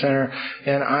treatment center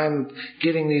and I'm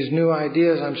getting these new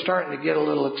ideas. I'm starting to get a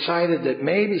little excited that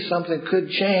maybe something could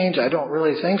change. I don't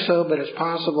really think so, but it's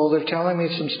possible. They're telling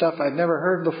me some stuff I've never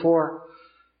heard before.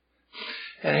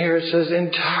 And here it says,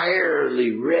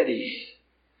 entirely ready.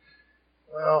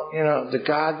 Well, the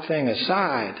God thing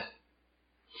aside,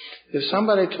 if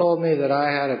somebody told me that I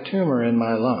had a tumor in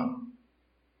my lung,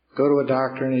 go to a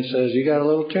doctor and he says, you got a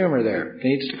little tumor there. It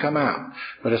needs to come out.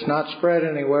 But it's not spread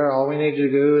anywhere. All we need to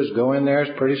do is go in there.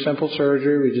 It's pretty simple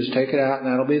surgery. We just take it out and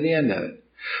that'll be the end of it.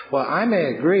 Well, I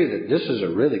may agree that this is a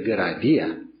really good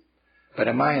idea. But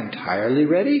am I entirely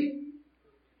ready?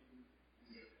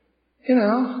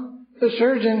 The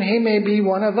surgeon, he may be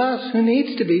one of us who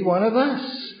needs to be one of us.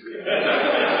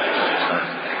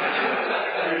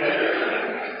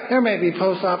 There may be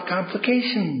post-op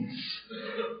complications.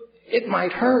 It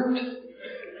might hurt.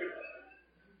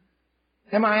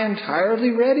 Am I entirely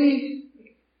ready?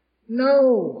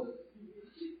 No.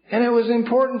 And it was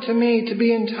important to me to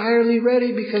be entirely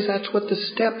ready because that's what the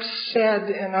steps said,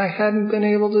 and I hadn't been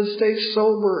able to stay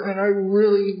sober, and I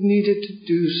really needed to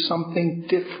do something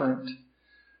different.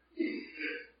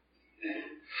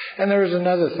 And there was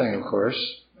another thing, of course.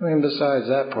 Besides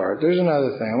that part, there's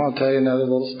another thing. I'm going to tell you another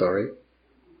little story.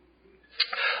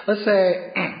 Let's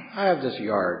say I have this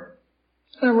yard.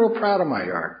 And I'm real proud of my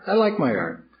yard. I like my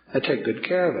yard. I take good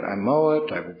care of it. I mow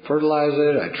it. I fertilize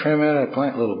it. I trim it. I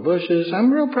plant little bushes.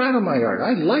 I'm real proud of my yard.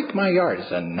 I like my yard.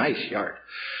 It's a nice yard.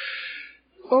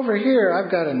 Over here,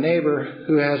 I've got a neighbor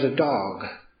who has a dog.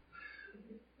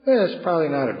 Well, it's probably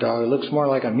not a dog. It looks more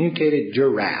like a mutated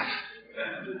giraffe.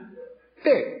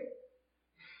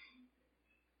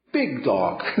 Big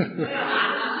dog.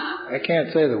 I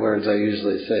can't say the words I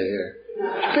usually say here.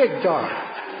 Big dog.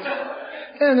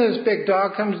 And this big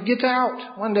dog gets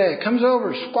out one day, comes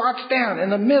over, squats down in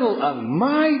the middle of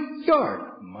my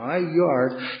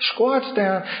yard, squats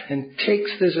down and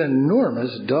takes this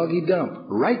enormous doggy dump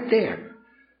right there.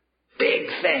 Big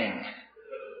thing.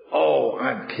 Oh,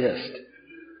 I'm pissed.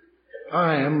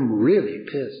 I am really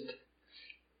pissed.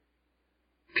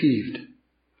 Peeved.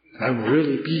 I'm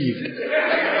really peeved.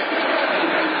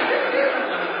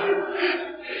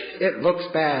 It looks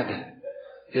bad.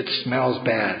 It smells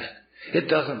bad. It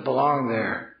doesn't belong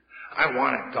there. I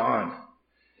want it gone.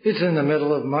 It's in the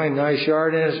middle of my nice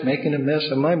yard and it's making a mess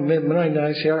of my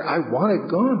nice yard. I want it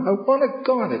gone. I want it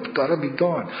gone. It's got to be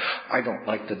gone. I don't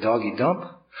like the doggy dump.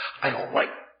 I don't like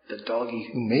the doggy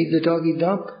who made the doggy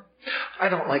dump. I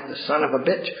don't like the son of a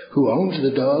bitch who owns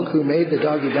the dog who made the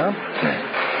doggy dump.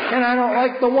 And I don't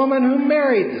like the woman who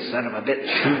married the son of a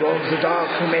bitch who owns the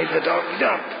dog who made the doggy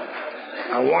dump.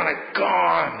 I want it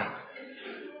gone.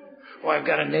 Well, I've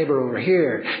got a neighbor over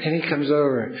here, and he comes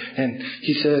over, and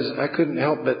he says, I couldn't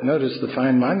help but notice the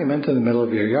fine monument in the middle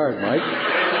of your yard, Mike.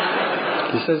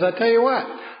 He says, I tell you what,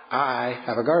 I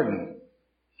have a garden.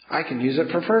 I can use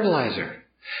it for fertilizer.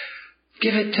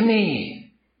 Give it to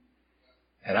me.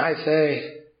 And I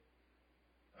say,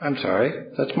 I'm sorry,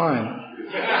 that's mine.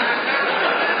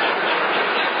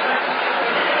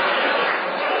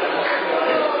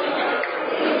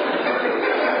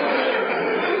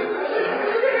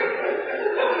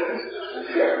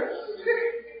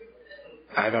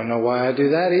 why I do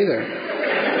that either.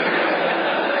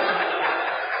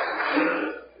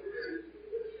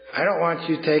 I don't want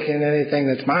you taking anything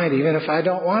that's mine, even if I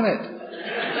don't want it.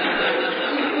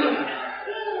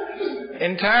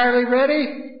 Entirely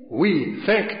ready? We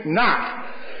think not.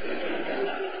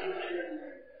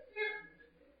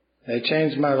 They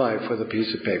changed my life with a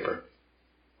piece of paper.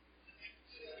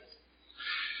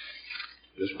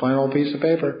 Just plain old piece of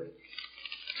paper.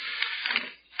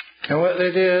 And what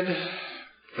they did,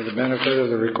 for the benefit of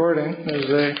the recording, is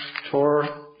they tore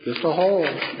just a hole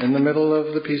in the middle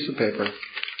of the piece of paper.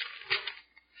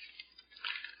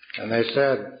 And they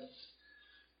said,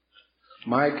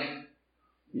 Mike,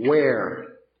 where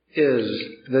is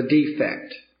the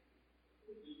defect?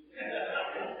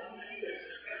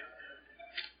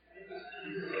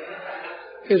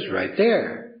 It's right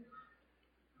there.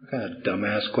 What kind of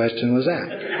dumbass question was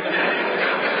that?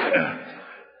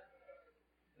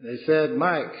 They said,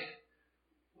 Mike,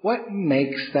 what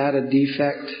makes that a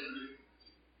defect?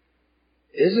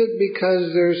 Is it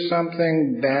because there's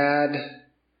something bad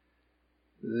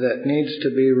that needs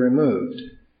to be removed?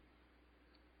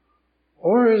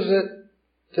 Or is it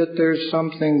that there's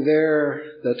something there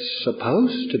that's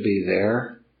supposed to be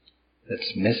there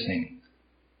that's missing?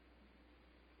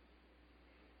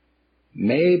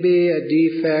 Maybe a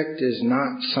defect is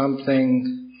not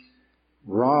something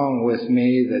wrong with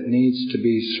me that needs to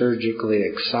be surgically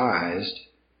excised.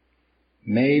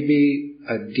 Maybe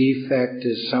a defect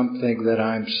is something that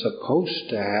I'm supposed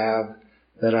to have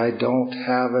that I don't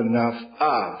have enough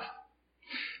of.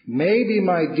 Maybe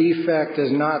my defect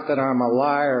is not that I'm a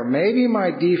liar. Maybe my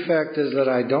defect is that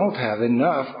I don't have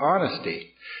enough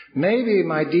honesty. Maybe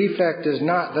my defect is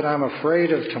not that I'm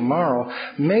afraid of tomorrow.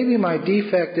 Maybe my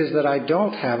defect is that I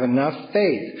don't have enough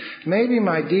faith. Maybe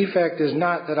my defect is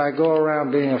not that I go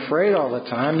around being afraid all the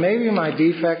time. Maybe my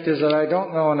defect is that I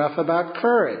don't know enough about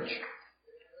courage.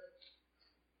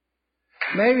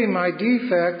 Maybe my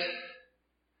defect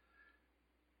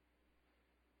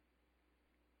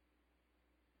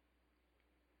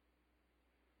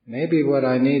maybe what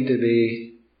I need to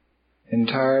be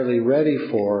entirely ready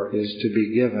for is to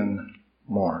be given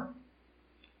more.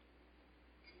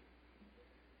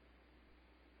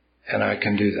 And I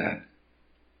can do that.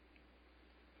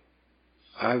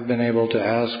 I've been able to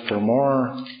ask for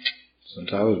more since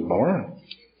I was born.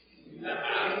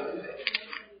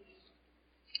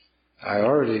 I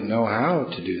already know how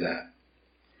to do that.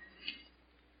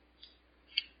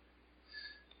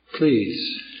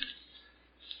 Please,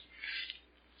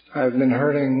 I've been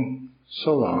hurting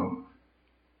so long.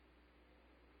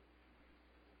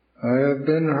 I have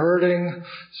been hurting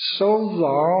so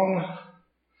long.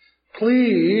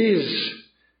 Please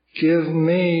give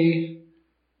me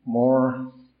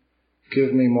more.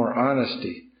 Give me more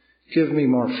honesty. Give me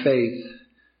more faith.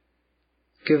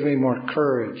 Give me more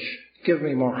courage. Give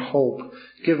me more hope.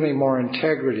 Give me more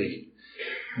integrity.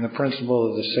 And the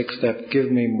principle of the sixth step,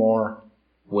 give me more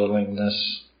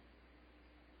willingness.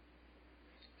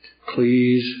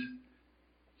 Please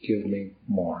give me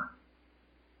more.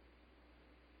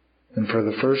 And for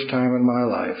the first time in my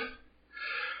life,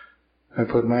 I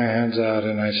put my hands out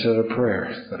and I said a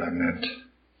prayer that I meant.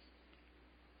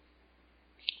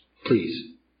 Please,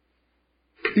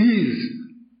 please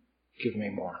give me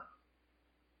more.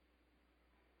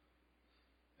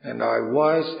 And I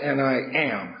was and I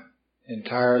am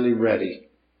entirely ready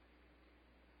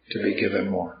to be given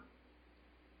more.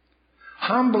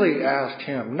 Humbly asked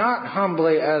Him, not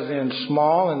humbly as in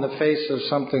small in the face of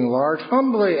something large,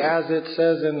 humbly as it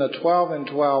says in the 12 and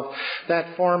 12,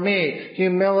 that for me,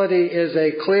 humility is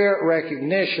a clear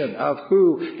recognition of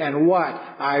who and what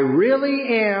I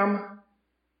really am,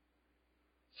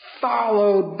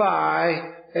 followed by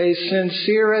a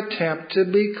sincere attempt to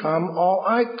become all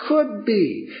I could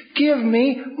be. Give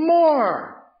me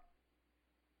more.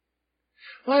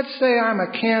 Let's say I'm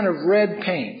a can of red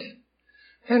paint.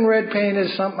 And red paint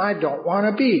is something I don't want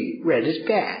to be. Red is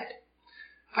bad.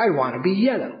 I want to be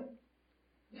yellow.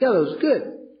 Yellow's good.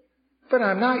 But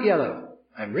I'm not yellow.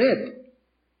 I'm red.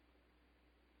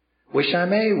 Wish I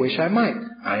may, wish I might.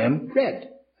 I am red.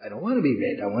 I don't want to be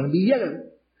red. I want to be yellow.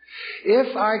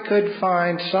 If I could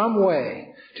find some way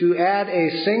to add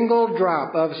a single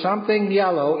drop of something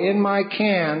yellow in my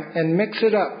can and mix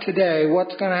it up today,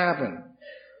 what's going to happen?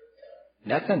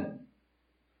 Nothing.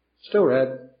 Still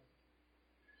red.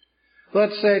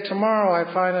 Let's say tomorrow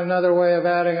I find another way of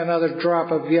adding another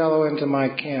drop of yellow into my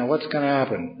can. What's going to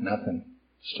happen? Nothing.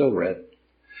 Still red.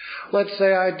 Let's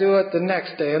say I do it the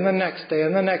next day and the next day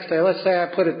and the next day. Let's say I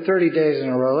put it 30 days in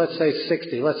a row. Let's say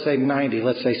 60. Let's say 90.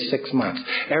 Let's say 6 months.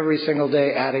 Every single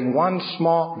day adding one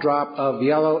small drop of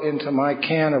yellow into my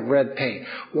can of red paint.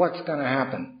 What's going to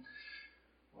happen?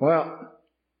 Well,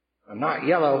 I'm not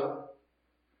yellow,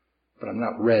 but I'm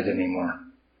not red anymore.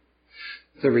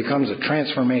 There becomes a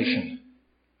transformation.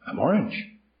 I'm orange.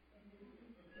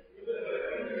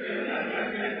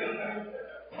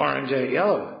 Orange ain't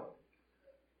yellow,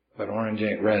 but orange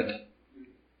ain't red.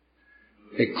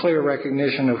 A clear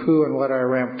recognition of who and what I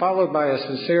am, followed by a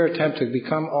sincere attempt to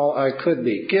become all I could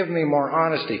be. Give me more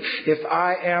honesty. If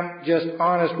I am just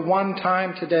honest one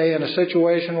time today in a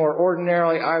situation where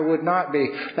ordinarily I would not be,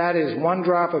 that is one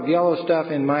drop of yellow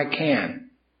stuff in my can.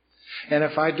 And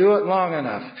if I do it long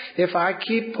enough, if I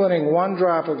keep putting one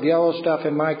drop of yellow stuff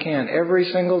in my can every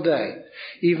single day,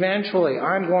 eventually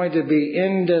I'm going to be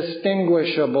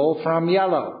indistinguishable from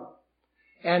yellow.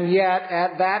 And yet,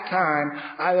 at that time,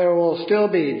 there will still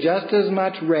be just as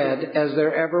much red as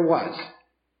there ever was.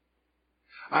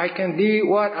 I can be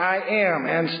what I am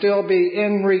and still be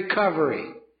in recovery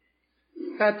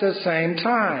at the same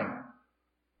time.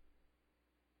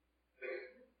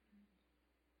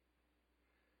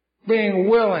 Being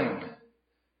willing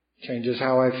changes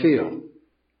how I feel.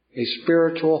 A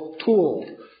spiritual tool.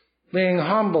 Being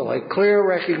humble, a clear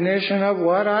recognition of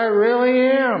what I really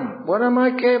am. What am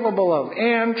I capable of?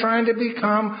 And trying to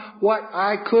become what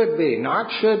I could be.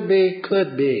 Not should be,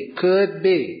 could be. Could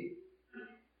be.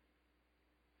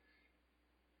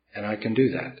 And I can do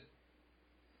that.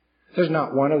 There's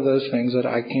not one of those things that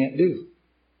I can't do.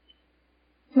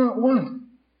 Not one.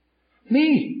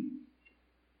 Me.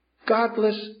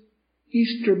 Godless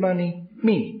Easter Bunny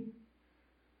me.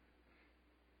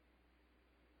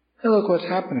 And look what's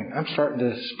happening. I'm starting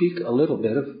to speak a little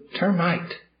bit of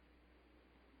termite.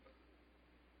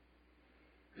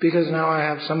 Because now I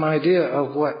have some idea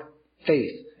of what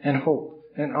faith and hope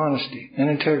and honesty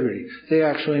and integrity, they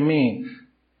actually mean.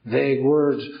 Vague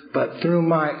words, but through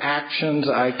my actions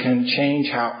I can change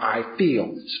how I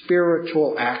feel.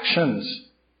 Spiritual actions.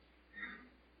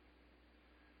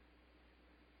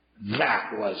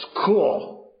 That was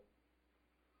cool.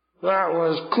 That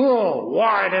was cool.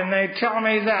 Why didn't they tell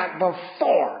me that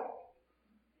before?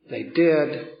 They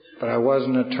did, but I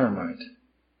wasn't a termite.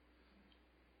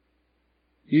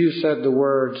 You said the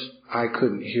words, I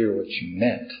couldn't hear what you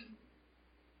meant.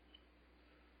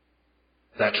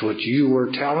 That's what you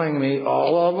were telling me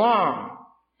all along.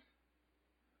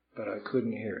 But I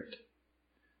couldn't hear it.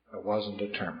 I wasn't a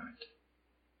termite.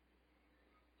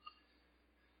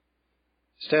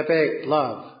 Step 8,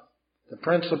 love. The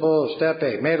principle of step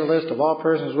 8, made a list of all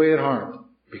persons we had harmed.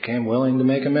 Became willing to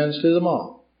make amends to them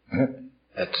all.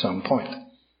 At some point.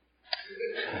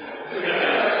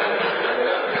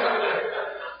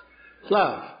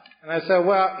 Love. And I said,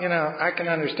 well, I can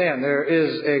understand. There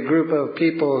is a group of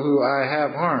people who I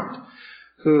have harmed,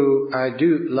 who I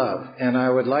do love, and I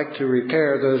would like to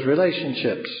repair those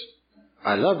relationships.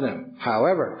 I love them.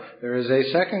 However, there is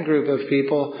a second group of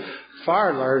people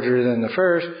far larger than the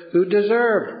first who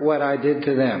deserve what I did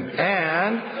to them.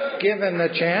 And given the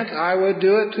chance, I would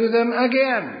do it to them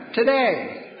again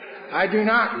today. I do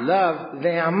not love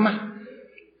them.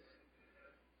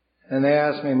 And they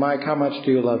asked me, Mike, how much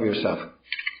do you love yourself?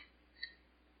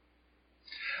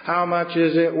 How much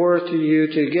is it worth to you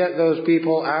to get those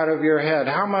people out of your head?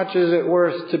 How much is it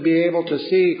worth to be able to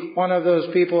see one of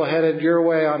those people headed your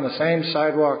way on the same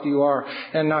sidewalk you are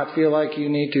and not feel like you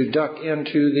need to duck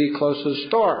into the closest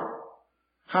store?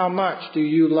 How much do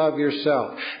you love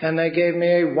yourself? And they gave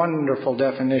me a wonderful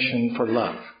definition for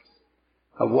love,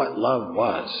 of what love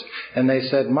was. And they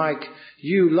said, Mike,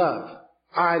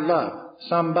 I love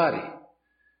somebody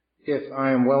if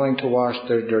I am willing to wash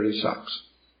their dirty socks.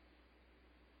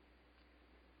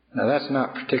 Now that's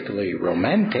not particularly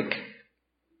romantic,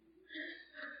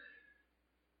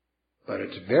 but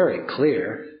it's very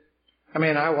clear. I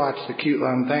mean, I watch the cute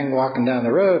little thing walking down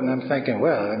the road and I'm thinking,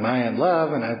 well, am I in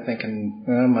love? And I'm thinking,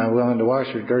 well, am I willing to wash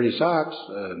your dirty socks?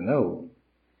 No.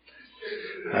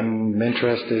 I'm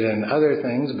interested in other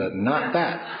things, but not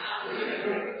that.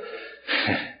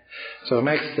 So it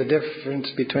makes the difference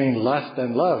between lust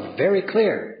and love very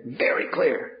clear, very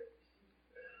clear.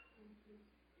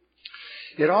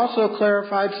 It also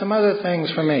clarified some other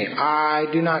things for me. I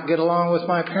do not get along with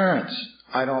my parents.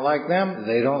 I don't like them.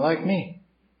 They don't like me.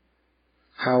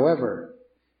 However,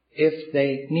 if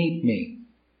they need me,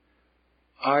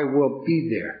 I will be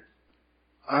there.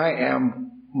 I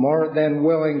am more than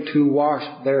willing to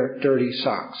wash their dirty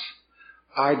socks.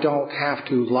 I don't have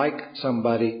to like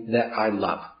somebody that I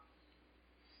love.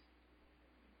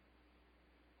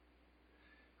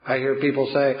 I hear people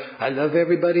say, I love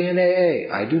everybody in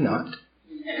AA. I do not.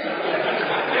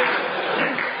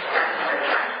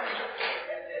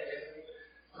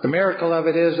 The miracle of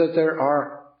it is that there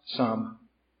are some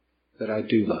that I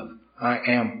do love. I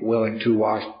am willing to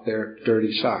wash their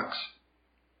dirty socks.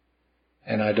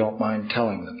 And I don't mind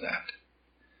telling them that.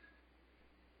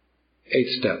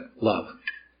 8th step, love.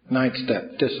 9th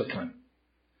step, discipline.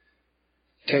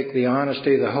 Take the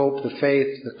honesty, the hope, the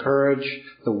faith, the courage,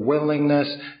 the willingness,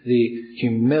 the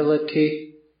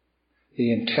humility,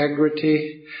 the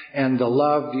integrity, and the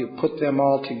love. You put them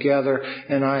all together,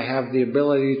 and I have the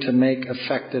ability to make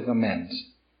effective amends.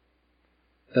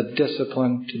 The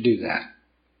discipline to do that.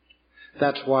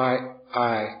 That's why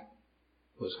I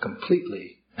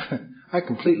completely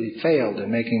failed in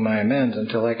making my amends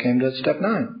until I came to step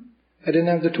 9. I didn't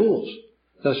have the tools.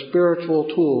 The spiritual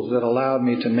tools that allowed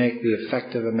me to make the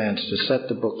effective amends, to set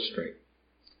the book straight.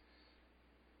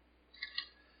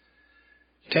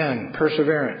 10,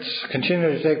 perseverance.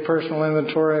 Continue to take personal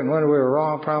inventory, and when we were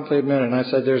wrong, promptly admit it. And I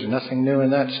said there's nothing new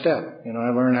in that step. I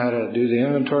learned how to do the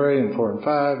inventory in 4 and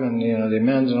 5 and, the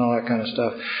amends and all that kind of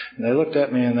stuff. And they looked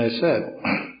at me and they said,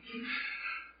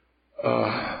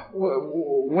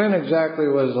 when exactly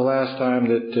was the last time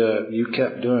that you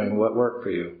kept doing what worked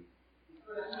for you?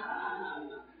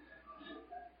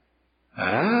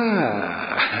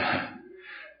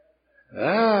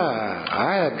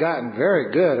 I had gotten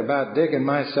very good about digging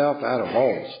myself out of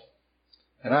holes.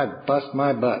 And I'd bust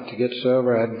my butt to get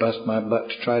sober. I'd bust my butt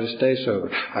to try to stay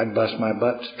sober. I'd bust my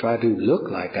butt to try to look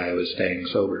like I was staying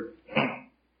sober.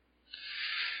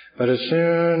 But as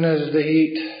soon as the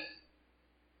heat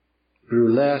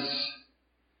grew less,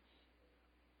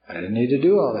 I didn't need to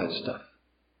do all that stuff.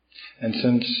 And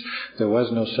since there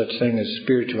was no such thing as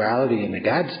spirituality in the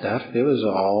God stuff, it was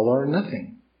all or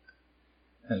nothing.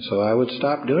 And so I would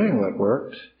stop doing what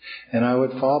worked, and I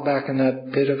would fall back in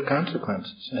that pit of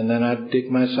consequences. And then I'd dig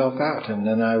myself out, and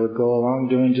then I would go along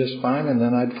doing just fine, and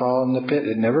then I'd fall in the pit.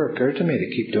 It never occurred to me to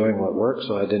keep doing what worked,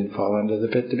 so I didn't fall into the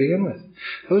pit to begin with.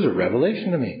 It was a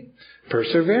revelation to me.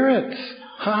 Perseverance.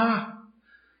 Ha!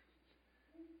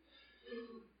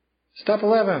 Step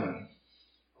 11.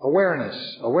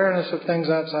 Awareness. Awareness of things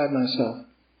outside myself.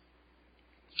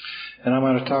 And I'm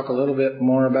going to talk a little bit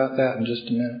more about that in just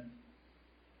a minute.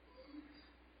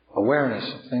 Awareness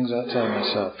of things outside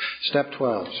myself. Step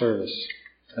 12, service.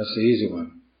 That's the easy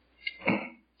one.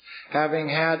 Having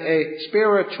had a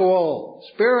spiritual,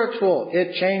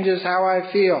 it changes how I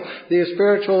feel. The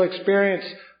spiritual experience,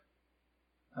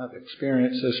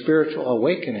 a spiritual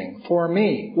awakening for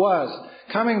me was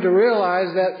coming to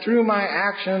realize that through my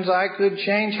actions I could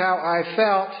change how I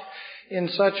felt in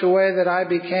such a way that I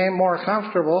became more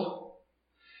comfortable.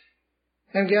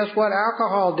 And guess what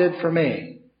alcohol did for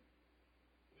me?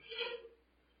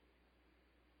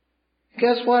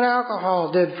 Guess what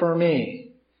alcohol did for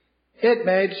me? It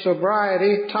made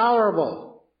sobriety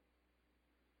tolerable.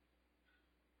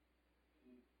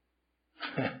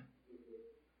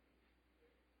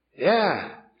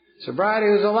 Yeah, sobriety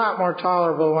was a lot more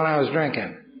tolerable when I was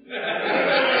drinking.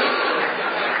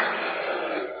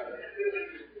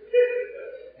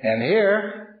 And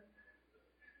here,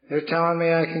 they're telling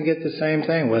me I can get the same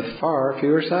thing with far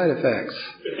fewer side effects.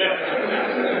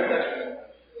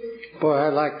 Boy, I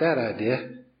like that idea.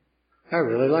 I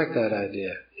really like that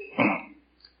idea.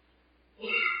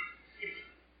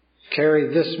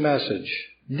 Carry this message.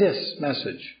 This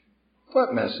message.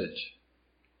 What message?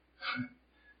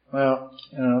 Well,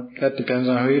 that depends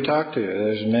on who you talk to.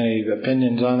 There's many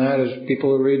opinions on that as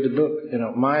people who read the book.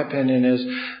 My opinion is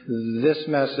this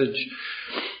message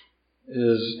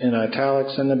is in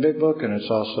italics in the big book, and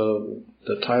it's also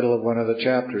the title of one of the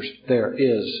chapters. There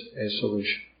is a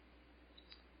solution.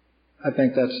 I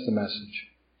think that's the message.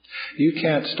 You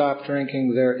can't stop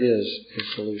drinking, there is a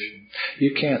solution.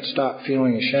 You can't stop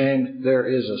feeling ashamed, there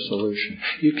is a solution.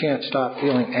 You can't stop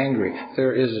feeling angry,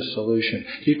 there is a solution.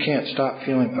 You can't stop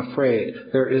feeling afraid,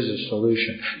 there is a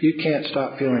solution. You can't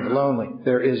stop feeling lonely,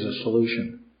 there is a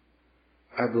solution.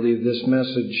 I believe this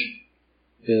message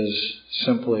is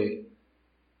simply,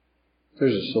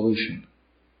 there's a solution.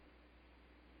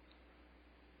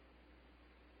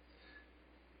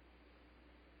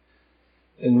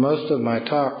 In most of my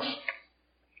talks,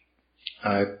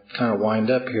 I kind of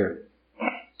wind up here.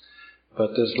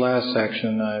 But this last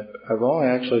section, I've only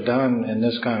actually done in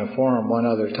this kind of forum one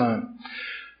other time.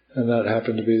 And that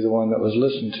happened to be the one that was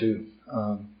listened to.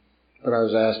 But I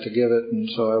was asked to give it, and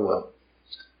so I will.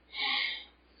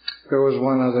 There was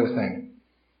one other thing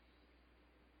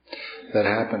that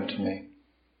happened to me.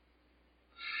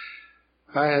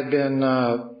 I had been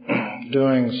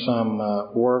doing some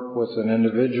work with an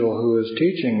individual who is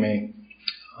teaching me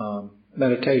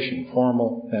meditation,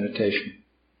 formal meditation.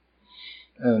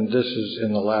 And this is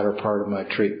in the latter part of my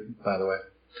treatment, by the way.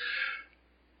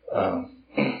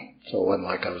 So it wasn't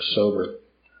like I was sober.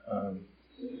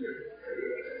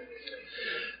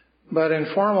 But in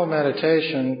formal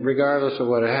meditation, regardless of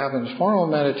what happens, formal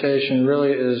meditation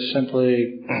really is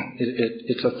simply,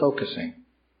 it's a focusing.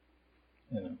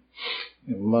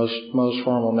 Most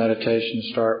formal meditations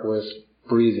start with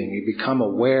breathing. You become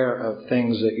aware of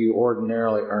things that you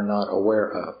ordinarily are not aware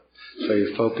of. So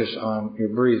you focus on your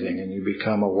breathing and you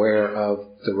become aware of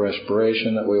the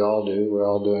respiration that we all do. We're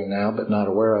all doing now, but not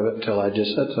aware of it until I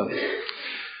just said so.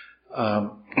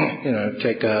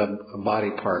 Take a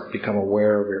body part, become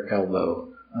aware of your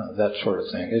elbow, that sort of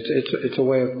thing. It's a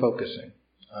way of focusing,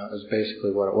 is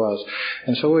basically what it was.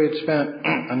 And so we had spent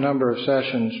a number of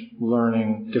sessions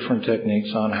learning different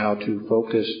techniques on how to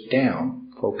focus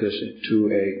down, focus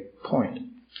to a point.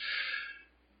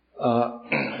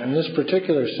 In this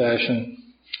particular session,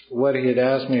 what he had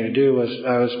asked me to do was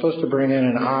I was supposed to bring in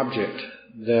an object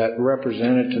that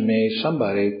represented to me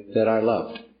somebody that I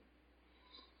loved.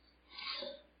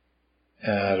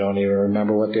 I don't even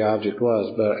remember what the object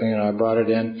was, but, I brought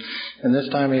it in. And this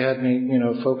time he had me,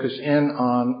 focus in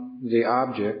on the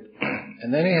object.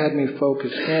 And then he had me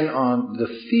focus in on the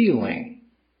feeling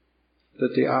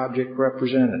that the object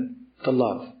represented, the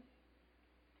love.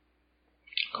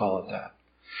 Call it that.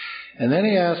 And then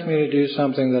he asked me to do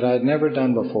something that I'd never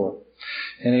done before.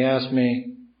 And he asked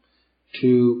me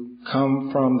to come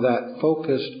from that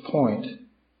focused point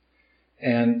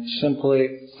and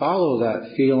simply follow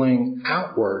that feeling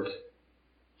outward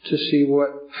to see what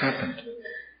happened.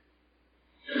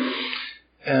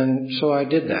 And so I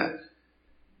did that.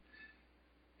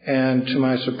 And to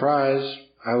my surprise,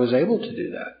 I was able to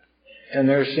do that. And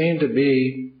there seemed to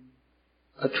be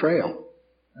a trail.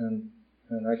 And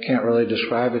I can't really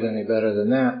describe it any better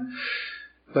than that.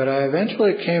 But I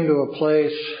eventually came to a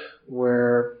place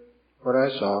where what I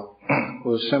saw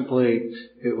was simply,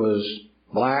 it was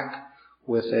black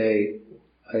with a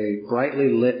brightly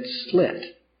lit slit,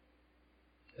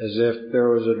 as if there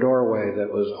was a doorway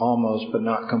that was almost but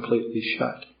not completely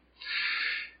shut.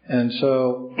 And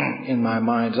so, in my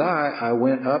mind's eye, I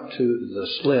went up to the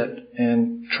slit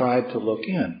and tried to look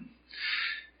in.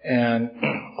 And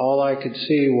all I could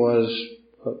see was,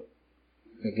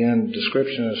 again,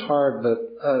 description is hard, but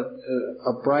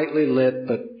a brightly lit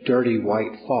but dirty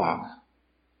white fog.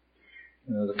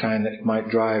 The kind that you might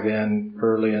drive in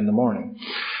early in the morning.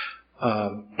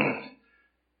 But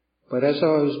as I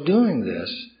was doing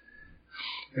this,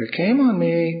 there came on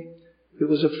me, it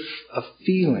was a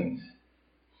feeling.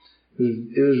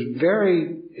 It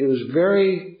was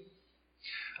very,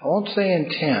 I won't say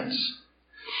intense,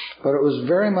 but it was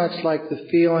very much like the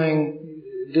feeling.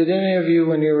 Did any of you,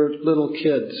 when you were little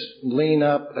kids, lean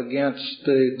up against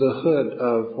the hood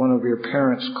of one of your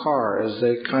parents' car as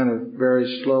they kind of very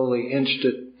slowly inched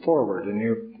it forward and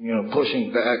you're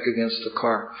pushing back against the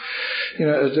car?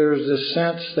 There was this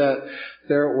sense that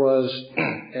there was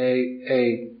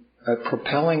a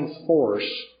propelling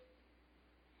force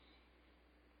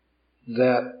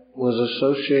that was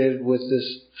associated with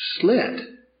this slit.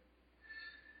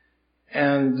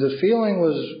 And the feeling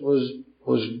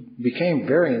became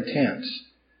very intense.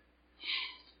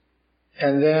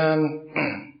 And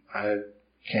then I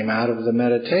came out of the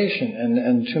meditation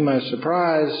and to my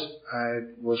surprise, I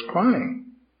was crying.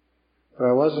 But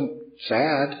I wasn't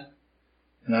sad.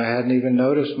 And I hadn't even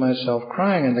noticed myself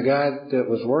crying. And the guy that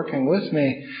was working with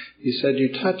me, he said,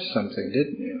 "You touched something,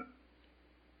 didn't you?"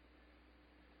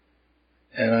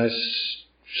 And I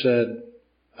said,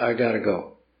 "I gotta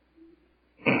go."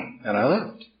 And I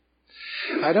left.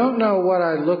 I don't know what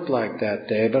I looked like that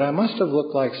day, but I must have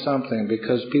looked like something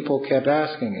because people kept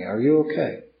asking me, "Are you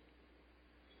okay?"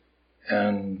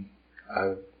 And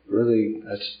I'd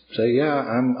say, "Yeah,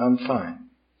 I'm fine."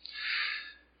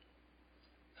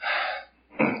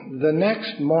 The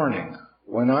next morning,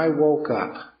 when I woke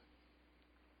up,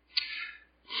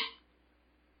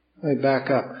 let me back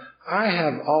up. I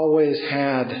have always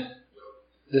had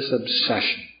this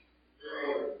obsession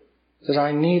that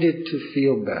I needed to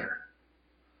feel better.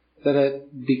 That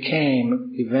it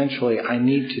became, eventually, I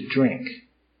need to drink.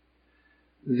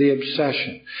 The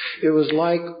obsession. It was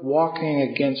like walking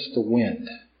against the wind.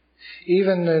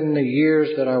 Even in the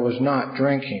years that I was not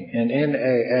drinking, and in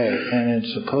AA, and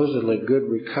in supposedly good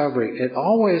recovery, it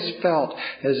always felt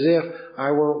as if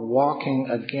I were walking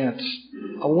against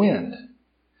a wind.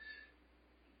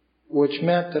 Which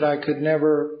meant that I could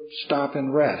never stop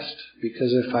and rest,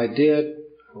 because if I did,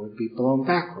 I would be blown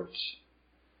backwards.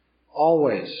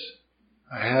 Always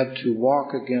I had to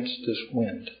walk against this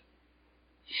wind.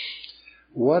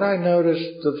 What I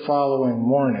noticed the following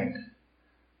morning,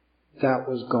 that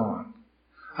was gone.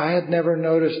 I had never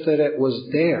noticed that it was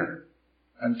there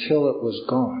until it was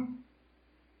gone.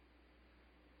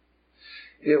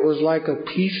 It was like a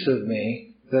piece of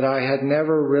me that I had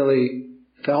never really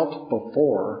felt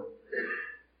before.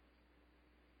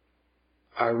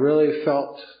 I really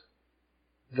felt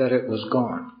that it was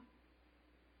gone.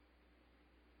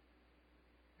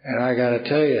 And I gotta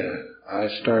tell you, I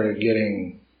started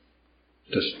getting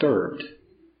disturbed.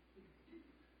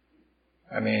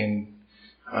 I mean,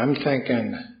 I'm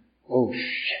thinking, oh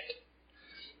shit.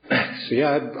 See,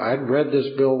 I'd read this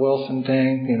Bill Wilson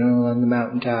thing, on the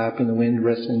mountaintop and the wind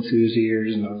rustling through his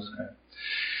ears and those kind of.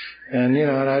 And,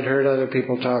 and I'd heard other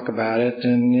people talk about it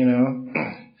and,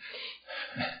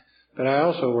 but I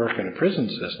also work in a prison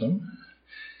system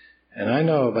and I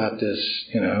know about this,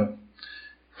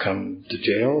 come to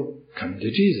jail, come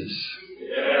to Jesus.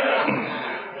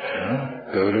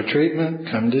 Go to treatment,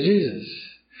 come to Jesus.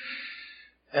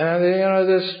 And,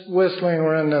 this whistling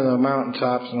around the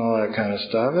mountaintops and all that kind of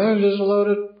stuff, that was just a load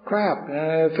of crap.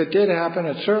 And if it did happen,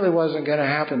 it certainly wasn't going to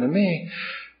happen to me.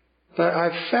 But I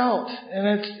felt,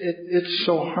 and it's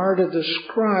so hard to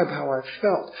describe how I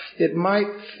felt. It might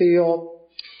feel,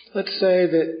 let's say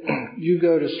that you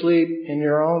go to sleep in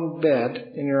your own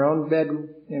bed, in your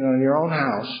own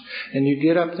house, and you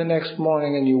get up the next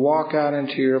morning and you walk out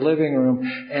into your living room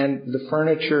and the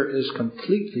furniture is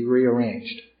completely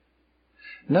rearranged.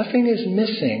 Nothing is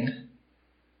missing,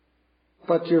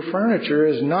 but your furniture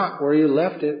is not where you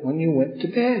left it when you went to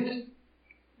bed.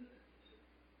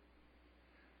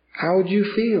 How would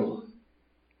you feel?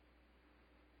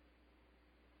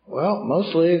 Well,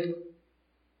 mostly,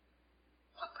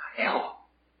 what the hell?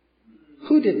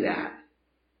 Who did that?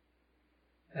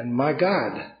 And my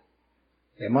God,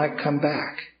 they might come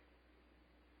back.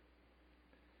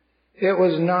 It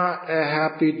was not a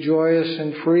happy, joyous,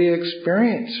 and free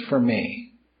experience for me.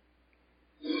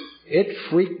 It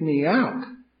freaked me out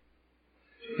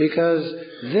because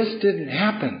this didn't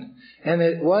happen. And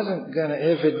it wasn't gonna,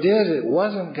 if it did, it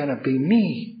wasn't gonna be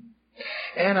me.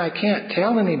 And I can't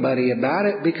tell anybody about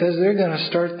it because they're gonna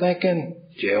start thinking,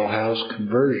 jailhouse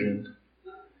conversion.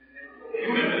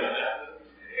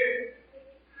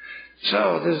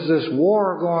 So there's this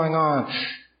war going on.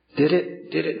 Did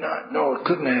it not? No, it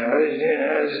couldn't have.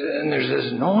 And there's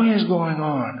this noise going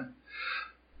on.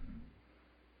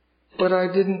 But I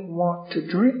didn't want to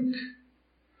drink.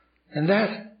 And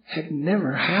that had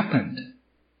never happened.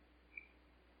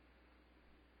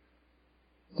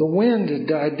 The wind had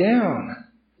died down.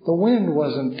 The wind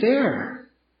wasn't there.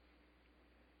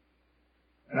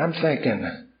 And I'm thinking,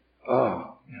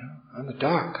 I'm a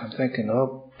doc. I'm thinking,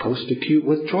 post-acute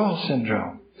withdrawal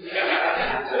syndrome.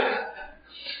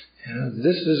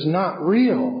 This is not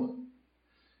real.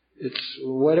 It's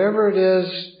whatever it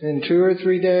is, in 2 or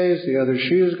 3 days, the other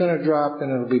shoe is going to drop and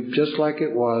it'll be just like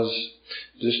it was.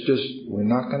 We're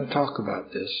not going to talk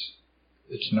about this.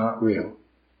 It's not real.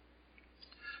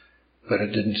 But it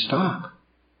didn't stop.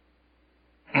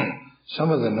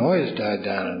 Some of the noise died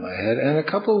down in my head, and a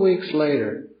couple of weeks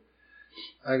later,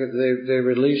 they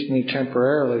released me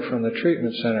temporarily from the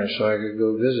treatment center so I could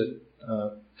go visit.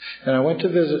 And I went to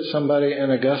visit somebody in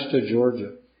Augusta,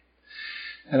 Georgia.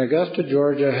 And Augusta,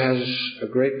 Georgia has a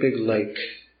great big lake.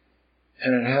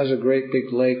 And it has a great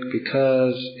big lake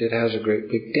because it has a great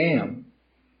big dam.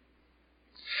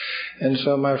 And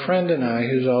so my friend and I,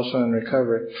 who's also in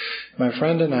recovery, we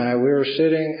were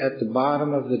sitting at the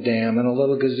bottom of the dam in a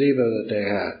little gazebo that they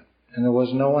had. And there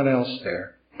was no one else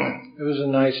there. It was a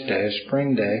nice day, a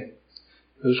spring day.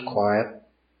 It was quiet.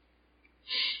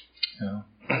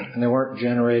 And they weren't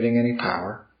generating any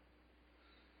power.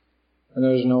 And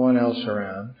there was no one else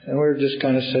around. And we were just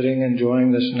kind of sitting,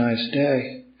 enjoying this nice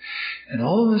day. And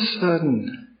all of a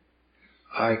sudden,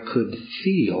 I could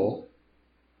feel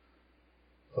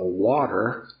the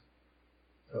water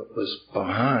that was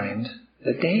behind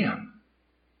the dam.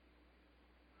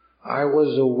 I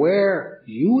was aware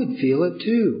you would feel it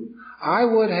too. I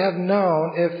would have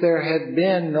known if there had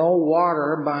been no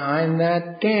water behind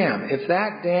that dam. If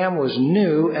that dam was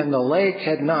new and the lake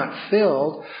had not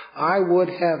filled, I would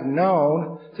have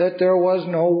known that there was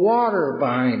no water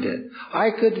behind it. I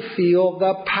could feel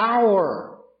the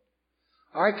power.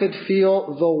 I could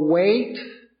feel the weight.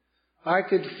 I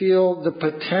could feel the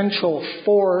potential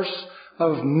force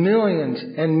of millions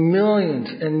and millions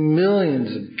and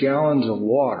millions of gallons of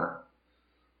water.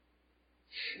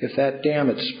 If that dam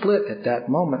had split at that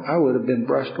moment, I would have been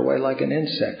brushed away like an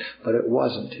insect. But it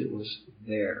wasn't. It was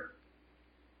there.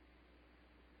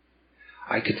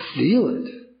 I could feel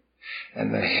it.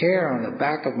 And the hair on the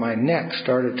back of my neck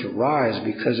started to rise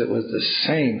because it was the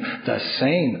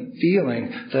same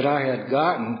feeling that I had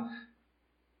gotten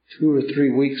 2 or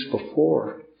 3 weeks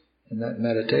before in that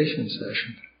meditation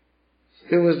session.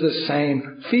 It was the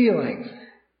same feeling.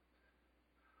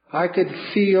 I could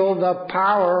feel the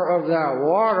power of that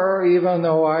water even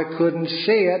though I couldn't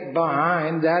see it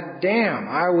behind that dam.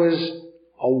 I was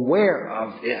aware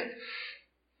of it.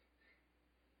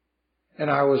 And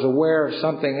I was aware of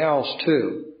something else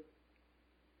too.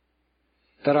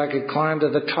 That I could climb to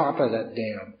the top of that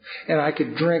dam. And I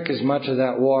could drink as much of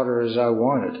that water as I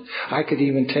wanted. I could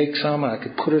even take some, I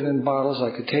could put it in bottles,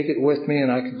 I could take it with me,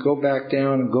 and I could go back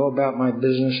down and go about my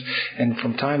business. And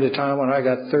from time to time when I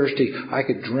got thirsty, I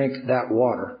could drink that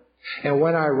water. And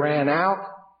when I ran out,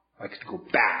 I could go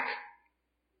back.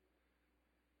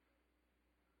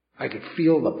 I could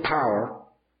feel the power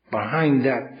behind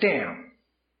that dam.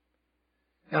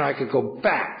 And I could go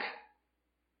back.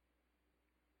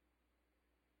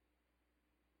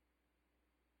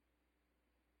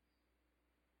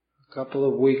 A couple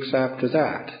of weeks after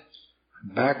that,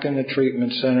 I'm back in the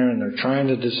treatment center and they're trying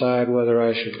to decide whether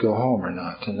I should go home or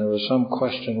not. And there was some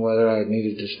question whether I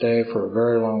needed to stay for a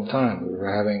very long time. We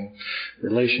were having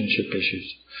relationship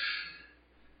issues.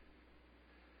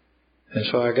 And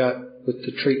so I got with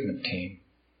the treatment team.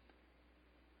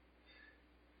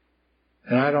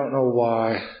 And I don't know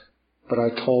why, but I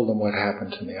told them what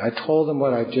happened to me. I told them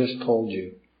what I just told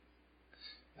you.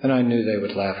 And I knew they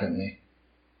would laugh at me.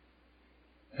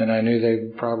 And I knew they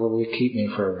would probably keep me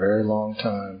for a very long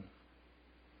time.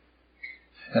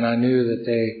 And I knew that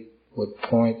they would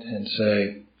point and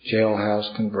say,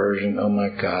 jailhouse conversion, oh my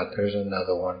God, there's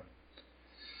another one.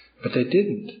 But they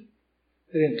didn't.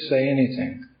 They didn't say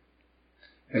anything.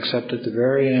 Except at the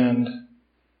very end,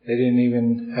 they didn't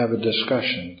even have a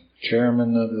discussion. The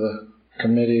chairman of the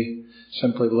committee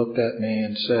simply looked at me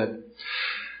and said,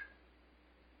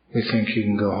 we think you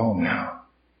can go home now.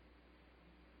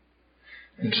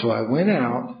 And so I went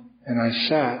out and I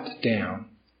sat down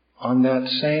on that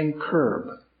same curb.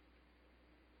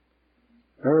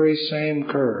 Very same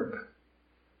curb.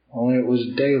 Only it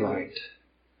was daylight.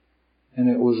 And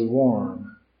it was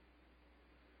warm.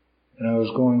 And I was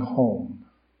going home.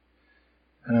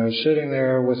 And I was sitting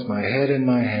there with my head in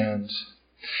my hands.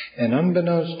 And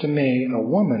unbeknownst to me, a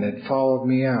woman had followed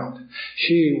me out.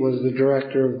 She was the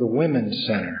director of the Women's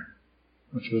Center,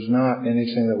 which was not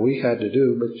anything that we had to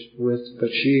do, but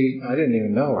she, I didn't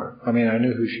even know her. I mean, I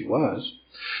knew who she was,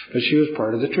 but she was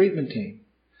part of the treatment team.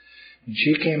 And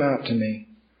she came out to me,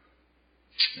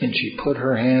 and she put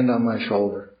her hand on my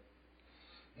shoulder,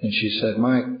 and she said,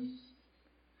 Mike,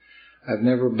 I've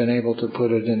never been able to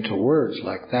put it into words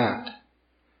like that,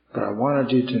 but I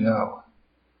wanted you to know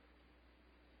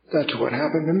that's what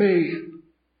happened to me.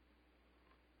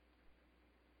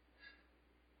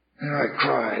 And I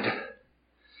cried.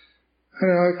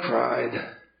 And I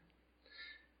cried.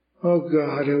 Oh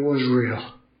God, it was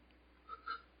real.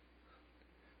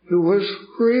 It was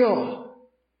real.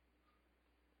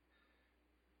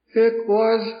 It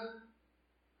was.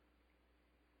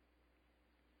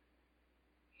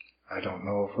 I don't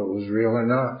know if it was real or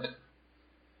not,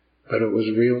 but it was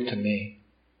real to me.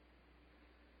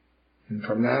 And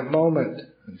from that moment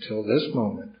until this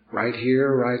moment, right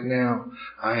here, right now,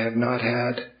 I have not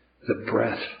had the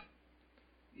breath,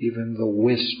 even the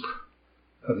wisp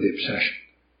of the obsession.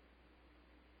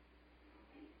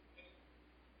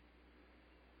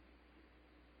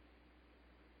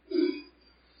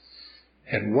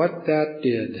 And what that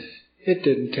did, it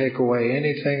didn't take away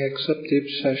anything except the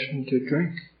obsession to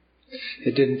drink.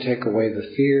 It didn't take away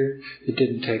the fear. It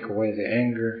didn't take away the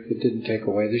anger. It didn't take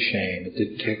away the shame. It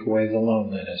didn't take away the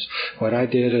loneliness. What I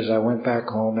did is I went back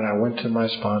home and I went to my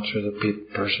sponsor, the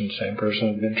same person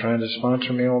who had been trying to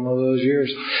sponsor me all those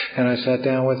years. And I sat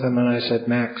down with him and I said,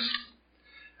 Max,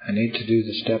 I need to do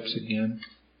the steps again.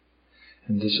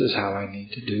 And this is how I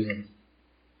need to do them.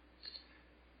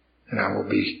 And I will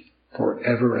be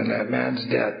forever in that man's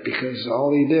debt because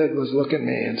all he did was look at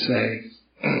me and say,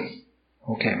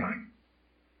 okay, Mike.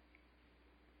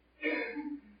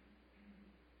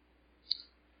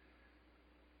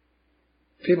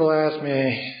 People ask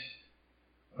me,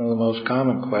 one of the most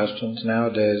common questions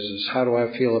nowadays is, how do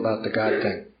I feel about the God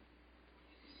thing?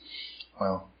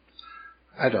 Well,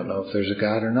 I don't know if there's a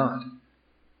God or not.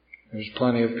 There's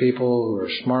plenty of people who are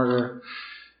smarter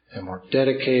and more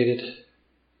dedicated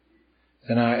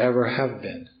than I ever have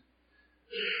been.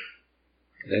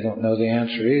 They don't know the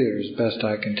answer either, as best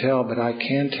I can tell, but I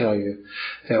can tell you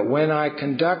that when I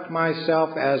conduct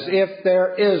myself as if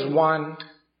there is one,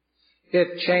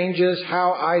 it changes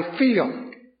how I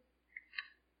feel.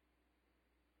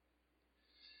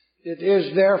 It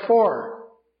is therefore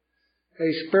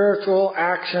a spiritual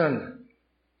action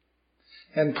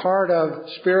and part of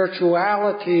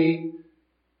spirituality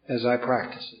as I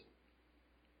practice it.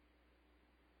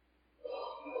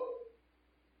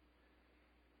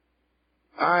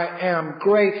 I am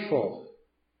grateful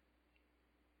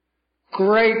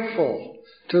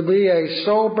to be a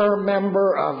sober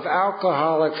member of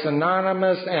Alcoholics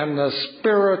Anonymous and the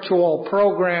spiritual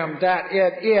program that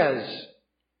it is.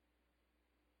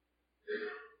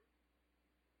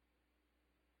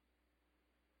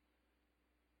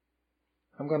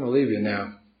 I'm going to leave you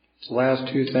now. It's the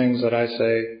last two things that I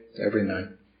say every night.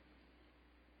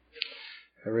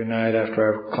 Every night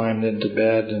after I've climbed into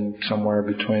bed and somewhere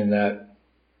between that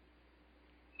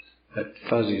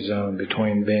fuzzy zone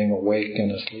between being awake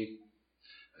and asleep,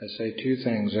 I say two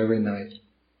things every night.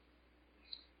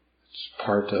 It's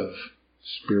part of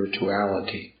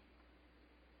spirituality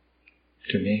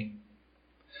to me.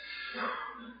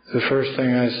 The first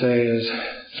thing I say is,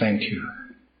 thank you.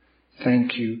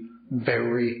 Thank you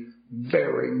very,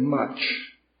 very much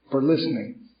for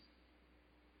listening.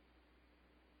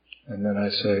 And then I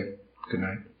say, good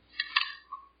night.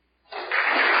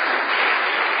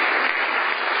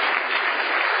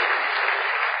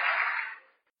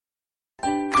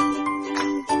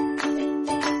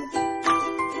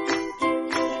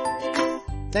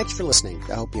 Thanks for listening.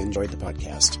 I hope you enjoyed the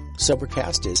podcast.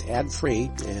 Sobercast is ad-free,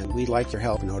 and we'd like your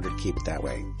help in order to keep it that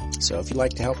way. So if you'd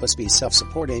like to help us be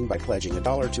self-supporting by pledging $1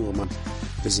 or $2 a month,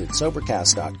 visit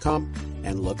Sobercast.com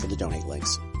and look for the donate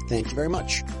links. Thank you very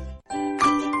much.